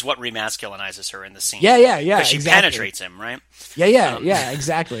knife is what remasculinizes her in the scene. Yeah. Because she penetrates him, right? Yeah,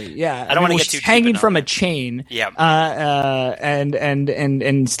 exactly. Yeah. I don't want to get too hanging from a chain. Yeah.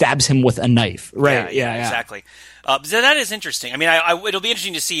 And stabs him with a knife. Right. Yeah. Exactly. So that is interesting. I mean, it'll be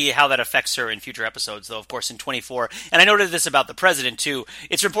interesting to see how that affects her in future episodes, though, of course, in 24. And I noted this about the president, too.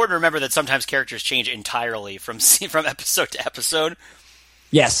 It's important to remember that sometimes characters change entirely from episode to episode.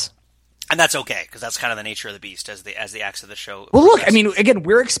 Yes. And that's okay, because that's kind of the nature of the beast as the acts of the show. Well, look, I mean, again,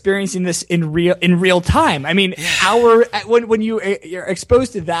 we're experiencing this in real time. I mean, when you're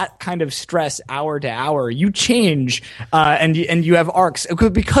exposed to that kind of stress hour to hour, you change, and you have arcs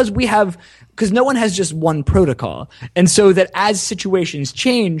because no one has just one protocol. And so that as situations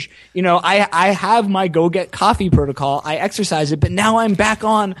change, I have my go get coffee protocol, I exercise it, but now I'm back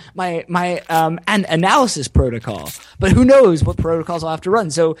on my analysis protocol. But who knows what protocols I'll have to run.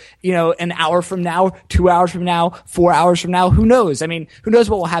 So, an hour from now, 2 hours from now, 4 hours from now, who knows? I mean, who knows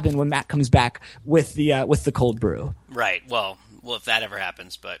what will happen when Matt comes back with the cold brew. Right. Well, if that ever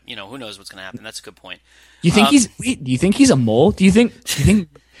happens, but who knows what's going to happen. That's a good point. Do you think he's a mole? Do you think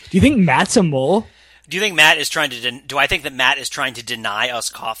Matt's a mole? Do you think Matt is trying to? Do I think that Matt is trying to deny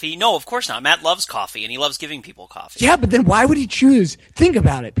us coffee? No, of course not. Matt loves coffee, and he loves giving people coffee. Yeah, but then why would he choose? Think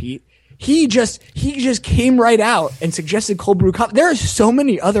about it, Pete. He just came right out and suggested cold brew coffee. There are so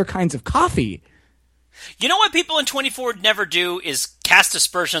many other kinds of coffee. You know what people in 24 never do is cast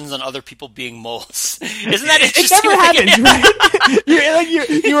aspersions on other people being moles. Isn't that It interesting? never happens,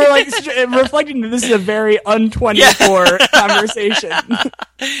 right? you were like reflecting that this is a very un-24 conversation.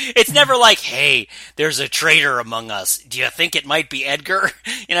 It's never like, hey, there's a traitor among us. Do you think it might be Edgar?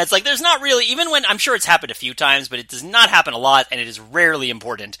 It's like, there's not really, even when, I'm sure it's happened a few times, but it does not happen a lot, and it is rarely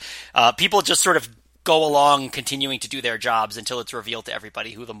important. People just sort of go along continuing to do their jobs until it's revealed to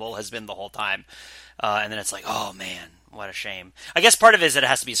everybody who the mole has been the whole time. And then it's like, oh man, what a shame. I guess part of it is that it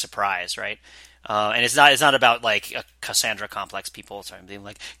has to be a surprise, right? And it's not about like a Cassandra complex people starting being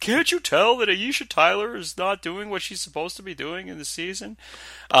like, can't you tell that Aisha Tyler is not doing what she's supposed to be doing in the season?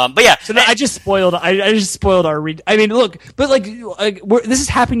 But yeah. So I just spoiled our read. I mean, look, but this is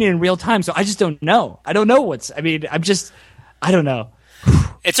happening in real time, so I just don't know. I don't know I don't know.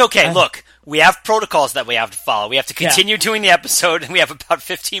 It's okay. Look, we have protocols that we have to follow. We have to continue doing the episode, and we have about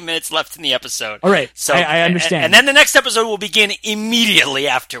 15 minutes left in the episode. All right. So I understand. And then the next episode will begin immediately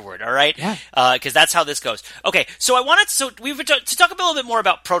afterward. All right. Yeah. Because that's how this goes. Okay. So we would to talk a little bit more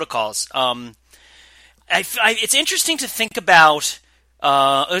about protocols. It's interesting to think about.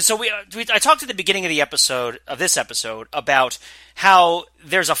 I talked at the beginning of this episode about how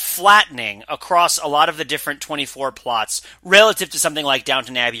there's a flattening across a lot of the different 24 plots relative to something like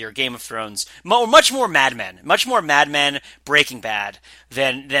Downton Abbey or Game of Thrones. Much more Mad Men, Breaking Bad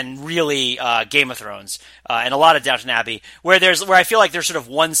than really Game of Thrones, and a lot of Downton Abbey, where I feel like there's sort of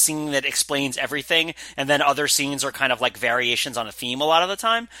one scene that explains everything, and then other scenes are kind of like variations on a theme a lot of the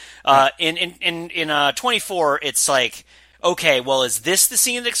time. In 24, it's like, okay, well, is this the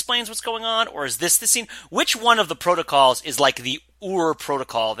scene that explains what's going on, or is this the scene? Which one of the protocols is like the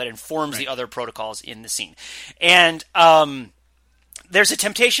protocol that informs the other protocols in the scene? And there's a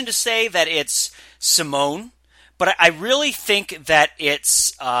temptation to say that it's Simone, but I really think that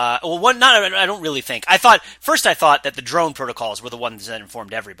it's I don't really think. I thought that the drone protocols were the ones that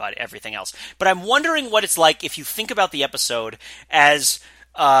informed everything else. But I'm wondering what it's like if you think about the episode as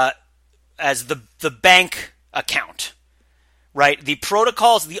the bank account. Right, the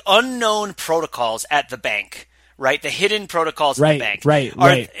protocols, the unknown protocols at the bank, right, the hidden protocols at the bank,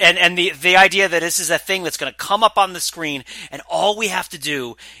 right, and the idea that this is a thing that's going to come up on the screen, and all we have to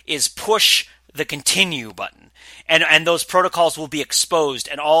do is push the continue button, and those protocols will be exposed,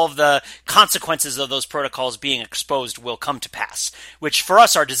 and all of the consequences of those protocols being exposed will come to pass, which for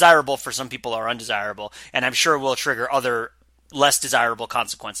us are desirable, for some people are undesirable, and I'm sure will trigger other less desirable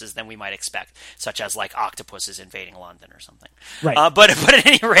consequences than we might expect, such as like octopuses invading London or something. Right. But at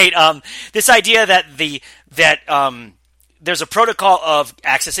any rate, this idea that there's a protocol of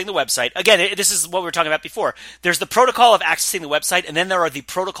accessing the website. Again, this is what we were talking about before. There's the protocol of accessing the website, and then there are the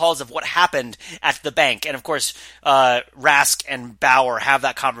protocols of what happened at the bank. And of course, Rask and Bauer have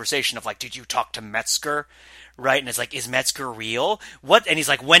that conversation of like, did you talk to Metzger? Right, and it's like, is Metzger real? What? And he's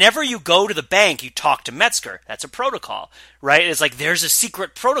like, whenever you go to the bank, you talk to Metzger. That's a protocol, right? It's like, there's a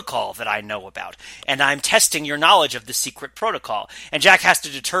secret protocol that I know about, and I'm testing your knowledge of the secret protocol. And Jack has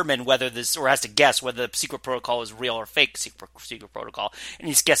to determine has to guess whether the secret protocol is real or fake secret protocol. And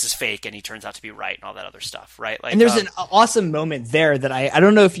he guesses fake, and he turns out to be right, and all that other stuff, right? Like, and there's an awesome moment there that I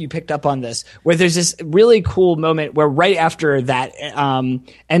don't know if you picked up on this, where there's this really cool moment where right after that, and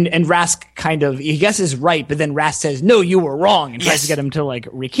Rask kind of, he guesses right, but then Rask says, no, you were wrong, and tries to get him to like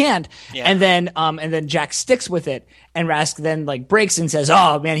recant. Yeah. And then Jack sticks with it, and Rask then like breaks and says,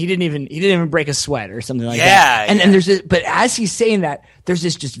 oh man, he didn't even break a sweat or something like that. And there's this, but as he's saying that, there's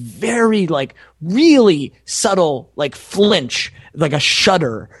this just very like really subtle like flinch, like a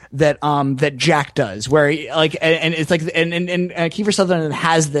shudder that Jack does, where he, like, and it's like, and Kiefer Sutherland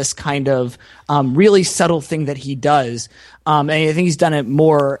has this kind of really subtle thing that he does, and I think he's done it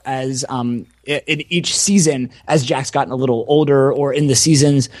more as in each season as Jack's gotten a little older, or in the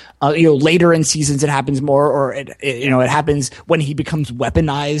seasons, later in seasons it happens more, or it happens when he becomes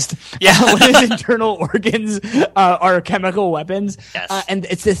weaponized, when his internal organs are chemical weapons, and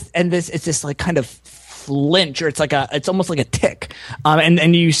it's this like kind of flinch, or it's almost like a tick,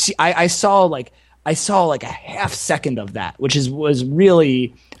 and you see, I saw like a half second of that, which was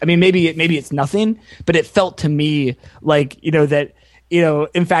really, I mean, maybe it's nothing, but it felt to me like, that,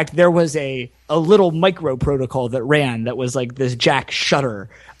 in fact, there was a little micro protocol that ran that was like this Jack shudder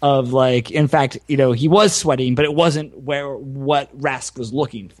of like, in fact, he was sweating, but it wasn't what Rask was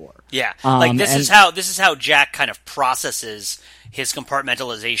looking for. Yeah. Like this is how Jack kind of processes his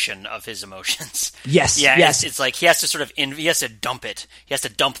compartmentalization of his emotions. Yes. Yeah. Yes. It's like he has to sort of he has to dump it. He has to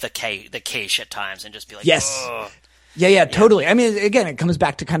dump the cache at times and just be like, yes. ugh. Yeah, totally. I mean, again, it comes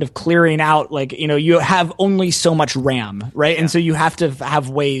back to kind of clearing out, like, you have only so much RAM, right? Yeah. And so you have to have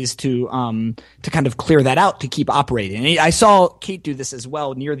ways to kind of clear that out to keep operating. And I saw Kate do this as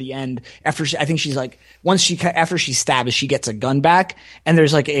well near the end after I think she's like, after she stabs, she gets a gun back and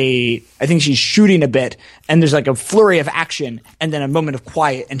there's like I think she's shooting a bit and there's like a flurry of action and then a moment of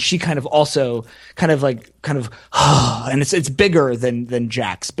quiet. And she kind of also and it's bigger than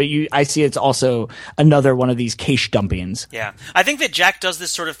Jack's, but I see it's also another one of these cache dumpings. Yeah. I think that Jack does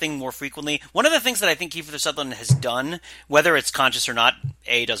this sort of thing more frequently. One of the things that I think Kiefer Sutherland has done, whether it's conscious or not,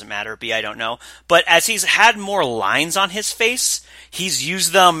 A, doesn't matter, B, I don't know, but as he's had more lines on his face, he's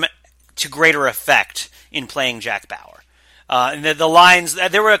used them to greater effect in playing Jack Bauer. And the lines,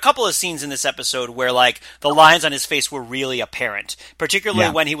 there were a couple of scenes in this episode where, like, the lines on his face were really apparent, particularly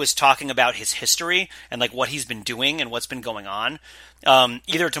when he was talking about his history and, like, what he's been doing and what's been going on,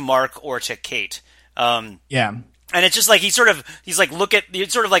 either to Mark or to Kate. And it's just like you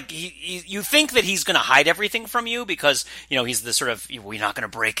think that he's going to hide everything from you because, he's the sort of, we're not going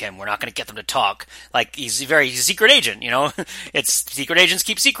to break him. We're not going to get them to talk. Like, he's a secret agent, It's secret agents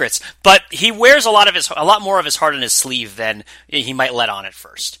keep secrets. But he wears a lot more of his heart on his sleeve than he might let on at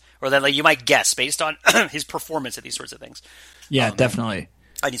first. Or that, like, you might guess based on his performance at these sorts of things. Yeah, definitely.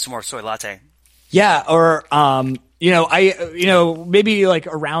 I need some more soy latte. Yeah, or maybe like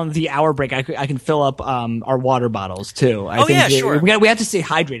around the hour break, I can fill up our water bottles too. I think sure. We have to stay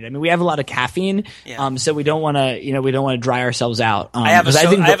hydrated. I mean, we have a lot of caffeine, so we don't want to dry ourselves out. I have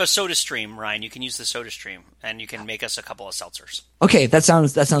a Soda Stream, Ryan. You can use the Soda Stream, and you can make us a couple of seltzers. Okay, that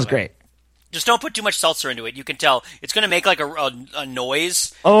sounds great. Just don't put too much seltzer into it. You can tell it's going to make like a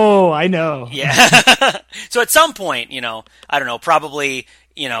noise. Oh, I know. Yeah. So at some point, I don't know, probably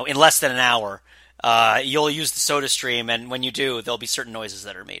in less than an hour. You'll use the Soda Stream, and when you do, there'll be certain noises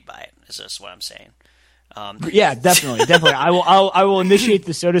that are made by it. Is just what I'm saying. Yeah, definitely. I will initiate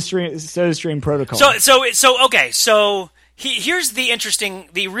the Soda Stream protocol. Okay. So here's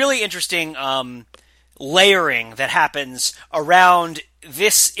the really interesting layering that happens around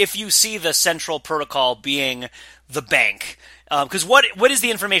this. If you see the central protocol being the bank. Because what is the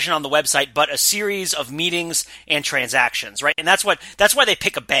information on the website but a series of meetings and transactions, right? And that's why they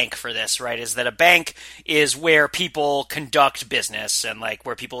pick a bank for this, right? Is that a bank is where people conduct business and like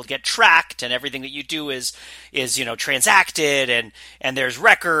where people get tracked and everything that you do is transacted and there's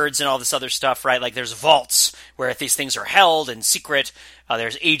records and all this other stuff, right? Like there's vaults where these things are held in secret.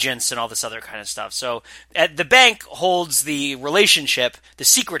 There's agents and all this other kind of stuff. So the bank holds the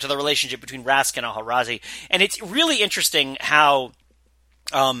secret to the relationship between Rask and Al-Harazi. And it's really interesting how,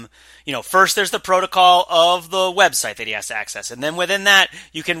 first there's the protocol of the website that he has to access. And then within that,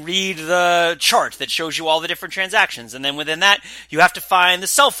 you can read the chart that shows you all the different transactions. And then within that, you have to find the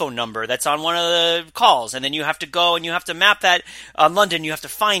cell phone number that's on one of the calls. And then you have to go and you have to map that on London. You have to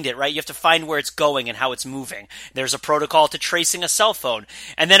find it, right? You have to find where it's going and how it's moving. There's a protocol to tracing a cell phone.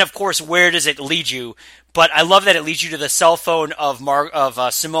 And then, of course, where does it lead you? But I love that it leads you to the cell phone of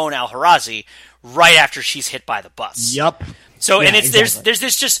Simone Al-Harazi right after she's hit by the bus. Yep. So, yeah, and there's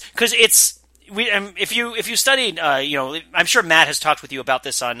this just because if you studied, I'm sure Matt has talked with you about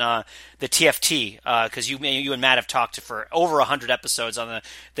this on the TFT because you and Matt have talked for over 100 episodes on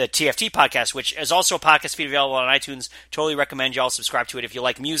the TFT podcast, which is also a podcast feed available on iTunes. Totally recommend y'all subscribe to it if you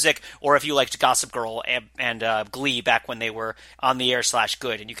like music or if you liked Gossip Girl and Glee back when they were on the air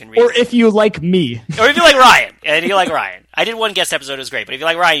 /good, and you can read. Or if you like me, or if you like Ryan, and you like Ryan, I did one guest episode; it was great. But if you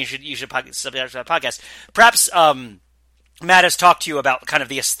like Ryan, you should subscribe to that podcast. Perhaps. Matt has talked to you about kind of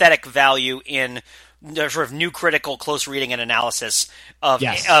the aesthetic value in the sort of new critical close reading and analysis of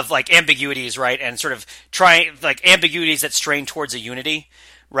like ambiguities, right? And sort of trying like ambiguities that strain towards a unity,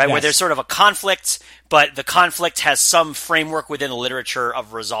 right? Yes. Where there's sort of a conflict, but the conflict has some framework within the literature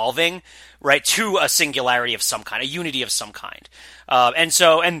of resolving, right, to a singularity of some kind, a unity of some kind. And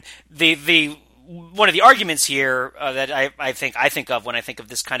the one of the arguments here that I think of when I think of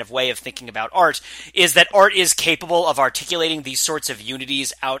this kind of way of thinking about art is that art is capable of articulating these sorts of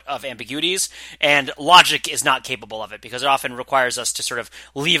unities out of ambiguities, and logic is not capable of it because it often requires us to sort of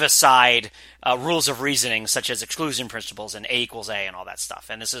leave aside rules of reasoning such as exclusion principles and A equals A and all that stuff.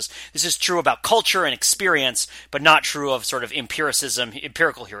 And this is true about culture and experience, but not true of sort of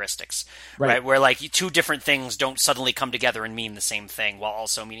empirical heuristics, right? Where like two different things don't suddenly come together and mean the same thing while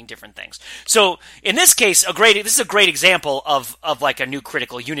also meaning different things. So in this case, this is a great example of like a new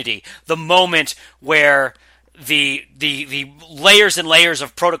critical unity. The moment where the layers and layers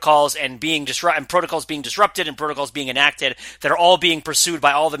of protocols and protocols being disrupted and protocols being enacted that are all being pursued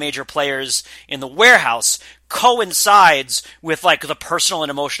by all the major players in the warehouse coincides with like the personal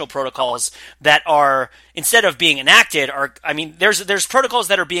and emotional protocols that are, instead of being enacted, there's protocols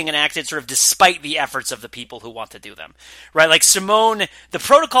that are being enacted sort of despite the efforts of the people who want to do them, right? Like Simone, the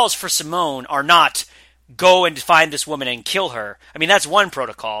protocols for Simone are not go and find this woman and kill her. I mean, that's one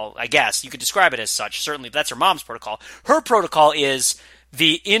protocol, I guess. You could describe it as such. Certainly, that's her mom's protocol. Her protocol is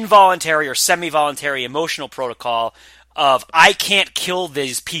the involuntary or semi-voluntary emotional protocol of, I can't kill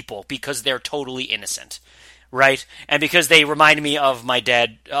these people because they're totally innocent, right? And because they remind me of my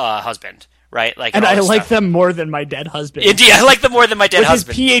dead husband, right? Like, and I like them more than my dead husband. Indeed, I like them more than my dead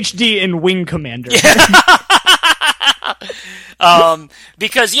husband. With his PhD in Wing Commander.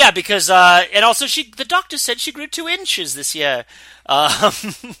 Because and also the doctor said she grew 2 inches this year.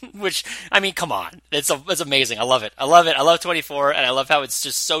 Which, I mean, come on. It's amazing. I love it. I love 24, and I love how it's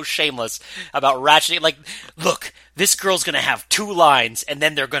just so shameless about ratcheting. Like, look, this girl's gonna have 2 lines, and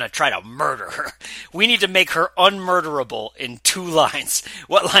then they're gonna try to murder her. We need to make her unmurderable in 2 lines.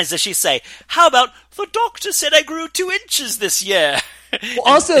 What lines does she say? How about, the doctor said I grew 2 inches this year? Well,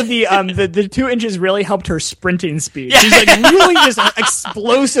 also, the 2 inches really helped her sprinting speed. She's like really just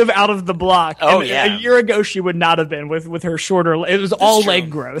explosive out of the block. Oh, and yeah. A year ago, she would not have been with her shorter. It was all leg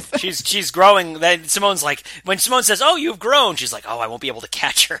growth. She's growing. Then Simone's like, when Simone says, "Oh, you've grown," she's like, "Oh, I won't be able to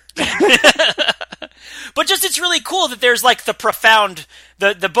catch her." But just, it's really cool that there's like the profound,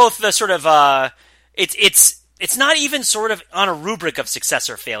 both the sort of it's not even sort of on a rubric of success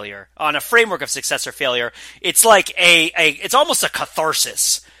or failure, on a framework of success or failure. It's like it's almost a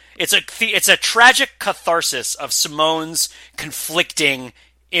catharsis. It's a tragic catharsis of Simone's conflicting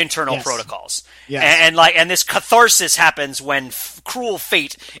internal protocols. Yes. And this catharsis happens when cruel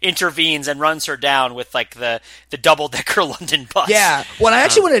fate intervenes and runs her down with like the double-decker London bus. Yeah. Well, I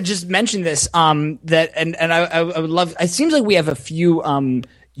actually want to just mention this, that, and I would love, it seems like we have a few,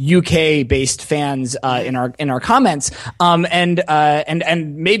 UK based fans in our comments,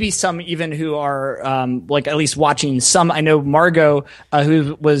 and maybe some even who are like at least watching some. I know Margot,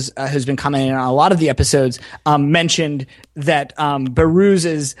 who's been commenting on a lot of the episodes, mentioned that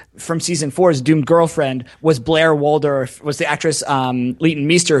Baruz's from season 4's doomed girlfriend was Blair Waldorf, was the actress Leighton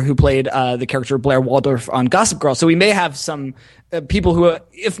Meester who played the character Blair Waldorf on Gossip Girl. So we may have some people who,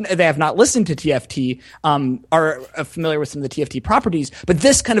 if they have not listened to TFT, are familiar with some of the TFT properties, but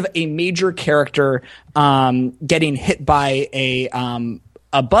this kind of a major character getting hit by a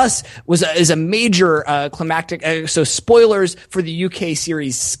bus is a major climactic. So spoilers for the UK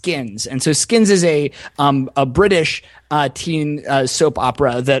series Skins, and so Skins is a British teen soap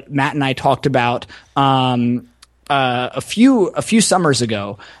opera that Matt and I talked about a few summers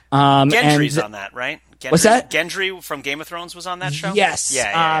ago. Gendry's on that, right? What's that? Gendry from Game of Thrones was on that show? Yes.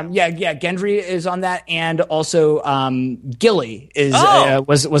 Yeah. Gendry is on that, and also Gilly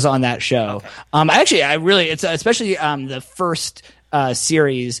was on that show. Okay. I really, it's especially the first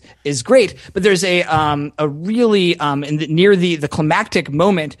series is great, but there's a really near the climactic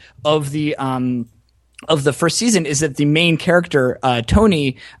moment of the first season is that the main character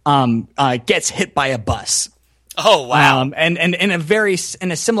Tony gets hit by a bus. Oh wow! And in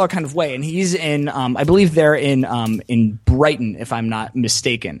a similar kind of way, and he's in I believe they're in Brighton, if I'm not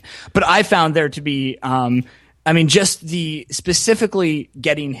mistaken. But I found there to be just the specifically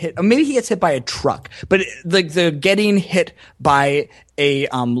getting hit. Maybe he gets hit by a truck, but the getting hit by a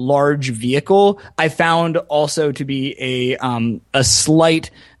large vehicle, I found also to be a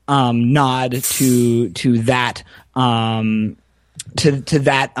slight nod to that. To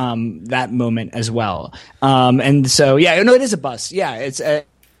that moment as well, and so it is a bus. Yeah, it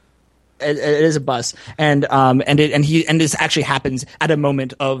is a bus, and this actually happens at a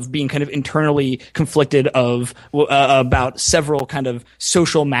moment of being kind of internally conflicted about several kind of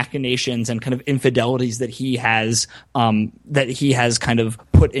social machinations and kind of infidelities that he has kind of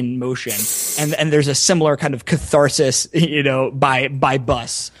put in motion, and there's a similar kind of catharsis, by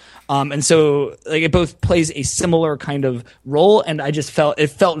bus. And so like it both plays a similar kind of role, and I just felt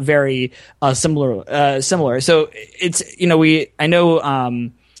very similar. So it's I know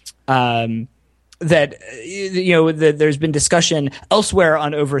that there's been discussion elsewhere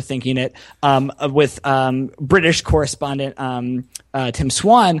on Overthinking It with British correspondent Tim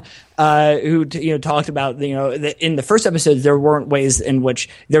Swan, who talked about that in the first episode there weren't ways in which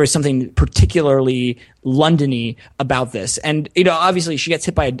there was something particularly Londony about this, and obviously she gets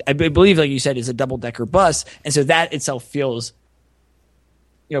hit by I believe, like you said, is a double-decker bus, and so that itself feels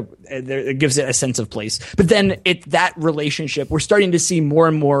it gives it a sense of place. But then that relationship, we're starting to see more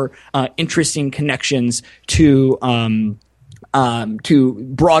and more interesting connections to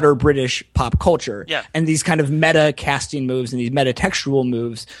broader British pop culture, and these kind of meta casting moves and these meta textual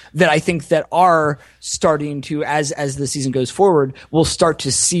moves that I think that are starting to, as the season goes forward, we'll start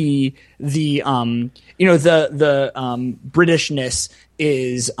to see the Britishness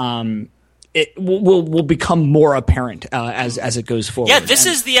is it will become more apparent as it goes forward. Yeah, this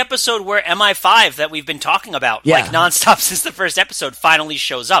is the episode where MI5 that we've been talking about like nonstop since the first episode finally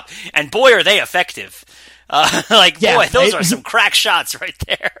shows up, and boy are they effective. Boy, those are some crack shots right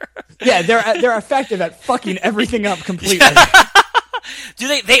there. Yeah, they're effective at fucking everything up completely.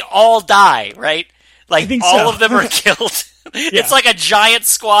 Do they all die, right? Like all of them are killed. Yeah. It's like a giant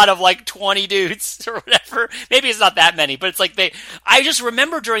squad of like 20 dudes or whatever. Maybe it's not that many, but it's like I just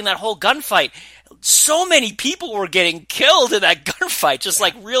remember during that whole gunfight, so many people were getting killed in that gunfight, just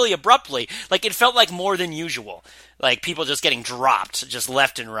like really abruptly. Like it felt like more than usual. Like people just getting dropped just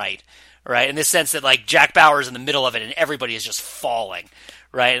left and right. Right, in the sense that like Jack Bauer's in the middle of it and everybody is just falling,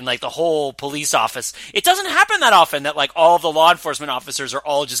 right? And like the whole police office, it doesn't happen that often that like all of the law enforcement officers are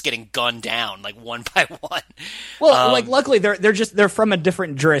all just getting gunned down like one by one. Well, like luckily they're from a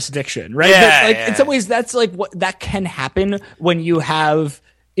different jurisdiction, right? Yeah, in some ways that's like what that can happen when you have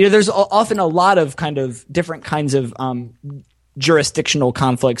there's often a lot of kind of different kinds of jurisdictional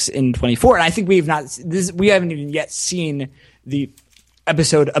conflicts in 24, and I think we haven't even yet seen the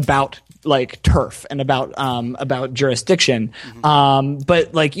episode about like turf and about jurisdiction. Mm-hmm.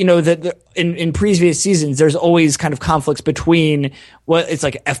 But like, that in previous seasons, there's always kind of conflicts between it's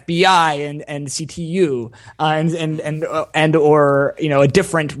like FBI and CTU, and or, a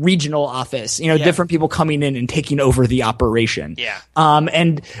different regional office, different people coming in and taking over the operation. Yeah.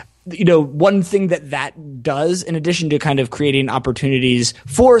 And one thing that does, in addition to kind of creating opportunities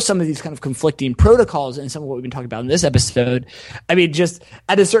for some of these kind of conflicting protocols and some of what we've been talking about in this episode, I mean, just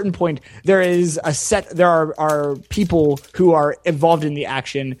at a certain point, there are people who are involved in the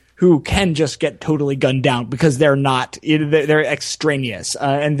action who can just get totally gunned down because they're not, they're extraneous.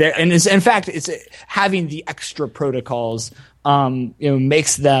 In fact, it's having the extra protocols,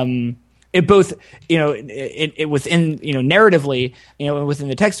 makes them, it both, it within, narratively, within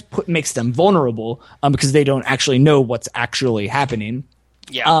the text makes them vulnerable, because they don't actually know what's actually happening.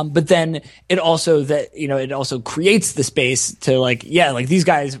 Yeah. But then it also it also creates the space to like these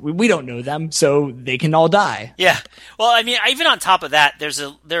guys, we don't know them, so they can all die. Yeah. Well, I mean, even on top of that, there's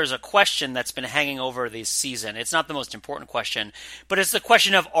a question that's been hanging over this season. It's not the most important question, but it's the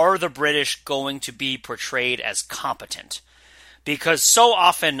question of, are the British going to be portrayed as competent? Because so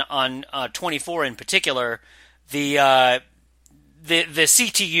often on 24 in particular, the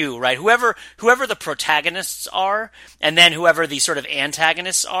CTU, right? Whoever the protagonists are, and then whoever the sort of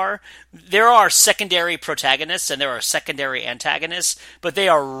antagonists are, there are secondary protagonists and there are secondary antagonists, but they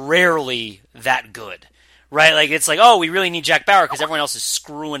are rarely that good, right? Like it's like, oh, we really need Jack Bauer because everyone else is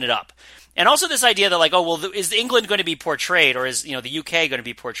screwing it up. And also this idea that like, oh, well, is England going to be portrayed, or is the UK going to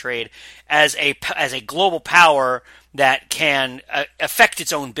be portrayed as a global power that can affect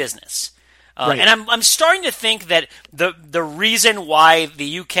its own business? Right. And I'm starting to think that the reason why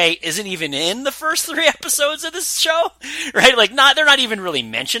the UK isn't even in the first 3 episodes of this show, right? Like they're not even really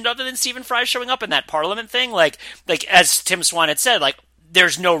mentioned other than Stephen Fry showing up in that Parliament thing. Like as Tim Swan had said, like,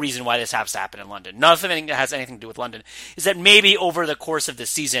 there's no reason why this has to happen in London. Nothing that has anything to do with London. Is that maybe over the course of the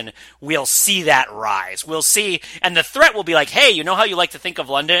season, we'll see that rise. We'll see, and the threat will be like, hey, you know how you like to think of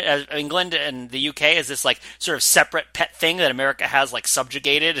London, England, and the UK as this like sort of separate pet thing that America has like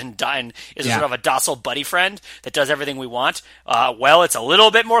subjugated and is sort of a docile buddy friend that does everything we want? Well, it's a little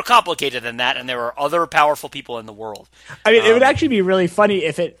bit more complicated than that, and there are other powerful people in the world. I mean, it would actually be really funny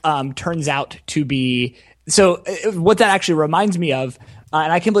if it turns out to be. So what that actually reminds me of,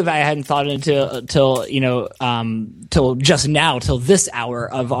 and I can't believe I hadn't thought into till just now, till this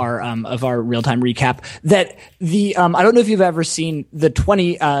hour of our real time recap, that the I don't know if you've ever seen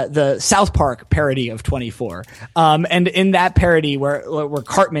the South Park parody of 24, and in that parody where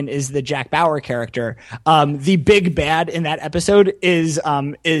Cartman is the Jack Bauer character, the big bad in that episode is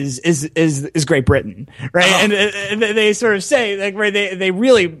Great Britain, right? Oh. And they sort of say like where they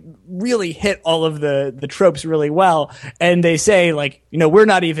really really hit all of the tropes really well. And they say, like, you know,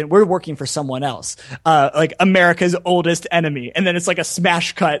 we're working for someone else, like America's oldest enemy. And then it's like a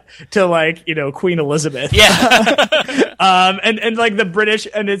smash cut to, like, you know, Queen Elizabeth. Yeah. And like the British,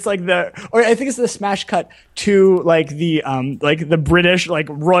 and it's like or I think it's the smash cut to like the British, like,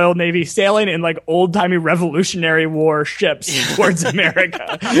 Royal Navy sailing in like old timey Revolutionary War ships towards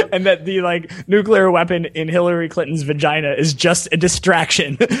America. And that the, like, nuclear weapon in Hillary Clinton's vagina is just a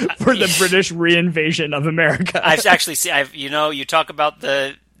distraction for the British reinvasion of America. I've actually seen, you talk about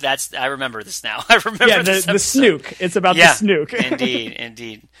I remember this now. I remember the snook. It's about the snook.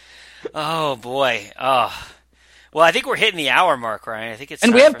 Indeed. Oh, boy. Oh. Well, I think we're hitting the hour mark, Ryan. I think it's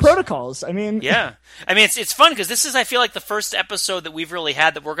and we have protocols. I mean, yeah. I mean, it's fun because this is, I feel like, the first episode that we've really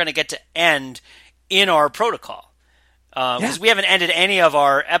had that we're going to get to end in our protocol. Because we haven't ended any of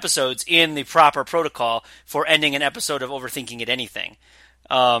our episodes in the proper protocol for ending an episode of Overthinking It Anything.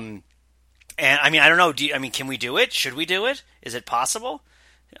 And I mean, I don't know. Can we do it? Should we do it? Is it possible?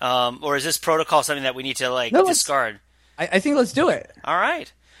 Or is this protocol something that we need to discard? I think let's do it. All right.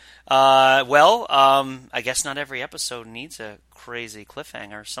 I guess not every episode needs a crazy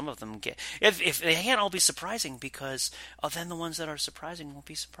cliffhanger. Some of them get, if they can't all be surprising, because then the ones that are surprising won't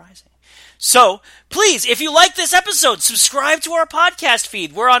be surprising. So please, if you like this episode, subscribe to our podcast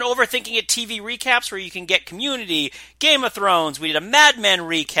feed. We're on Overthinking It TV recaps, where you can get Community, Game of Thrones. We did a Mad Men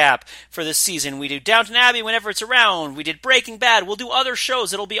recap for this season. We do Downton Abbey whenever it's around. We did Breaking Bad. We'll do other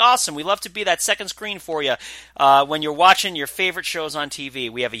shows. It'll be awesome. We love to be that second screen for you when you're watching your favorite shows on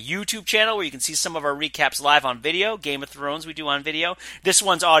TV. We have a YouTube channel where you can see some of our recaps live on video. Game of Thrones we do on video. This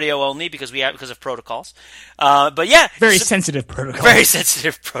one's audio only because of protocols. But yeah, very sensitive protocols. Very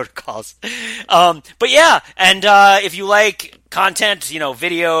sensitive protocols. But yeah, and if you like content,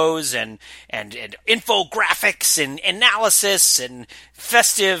 videos and infographics and analysis and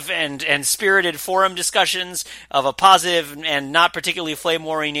festive and spirited forum discussions of a positive and not particularly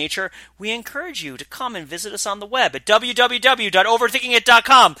flame-warring nature, we encourage you to come and visit us on the web at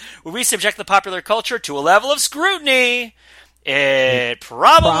www.overthinkingit.com, where we subject the popular culture to a level of scrutiny it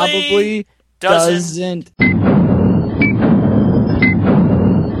probably doesn't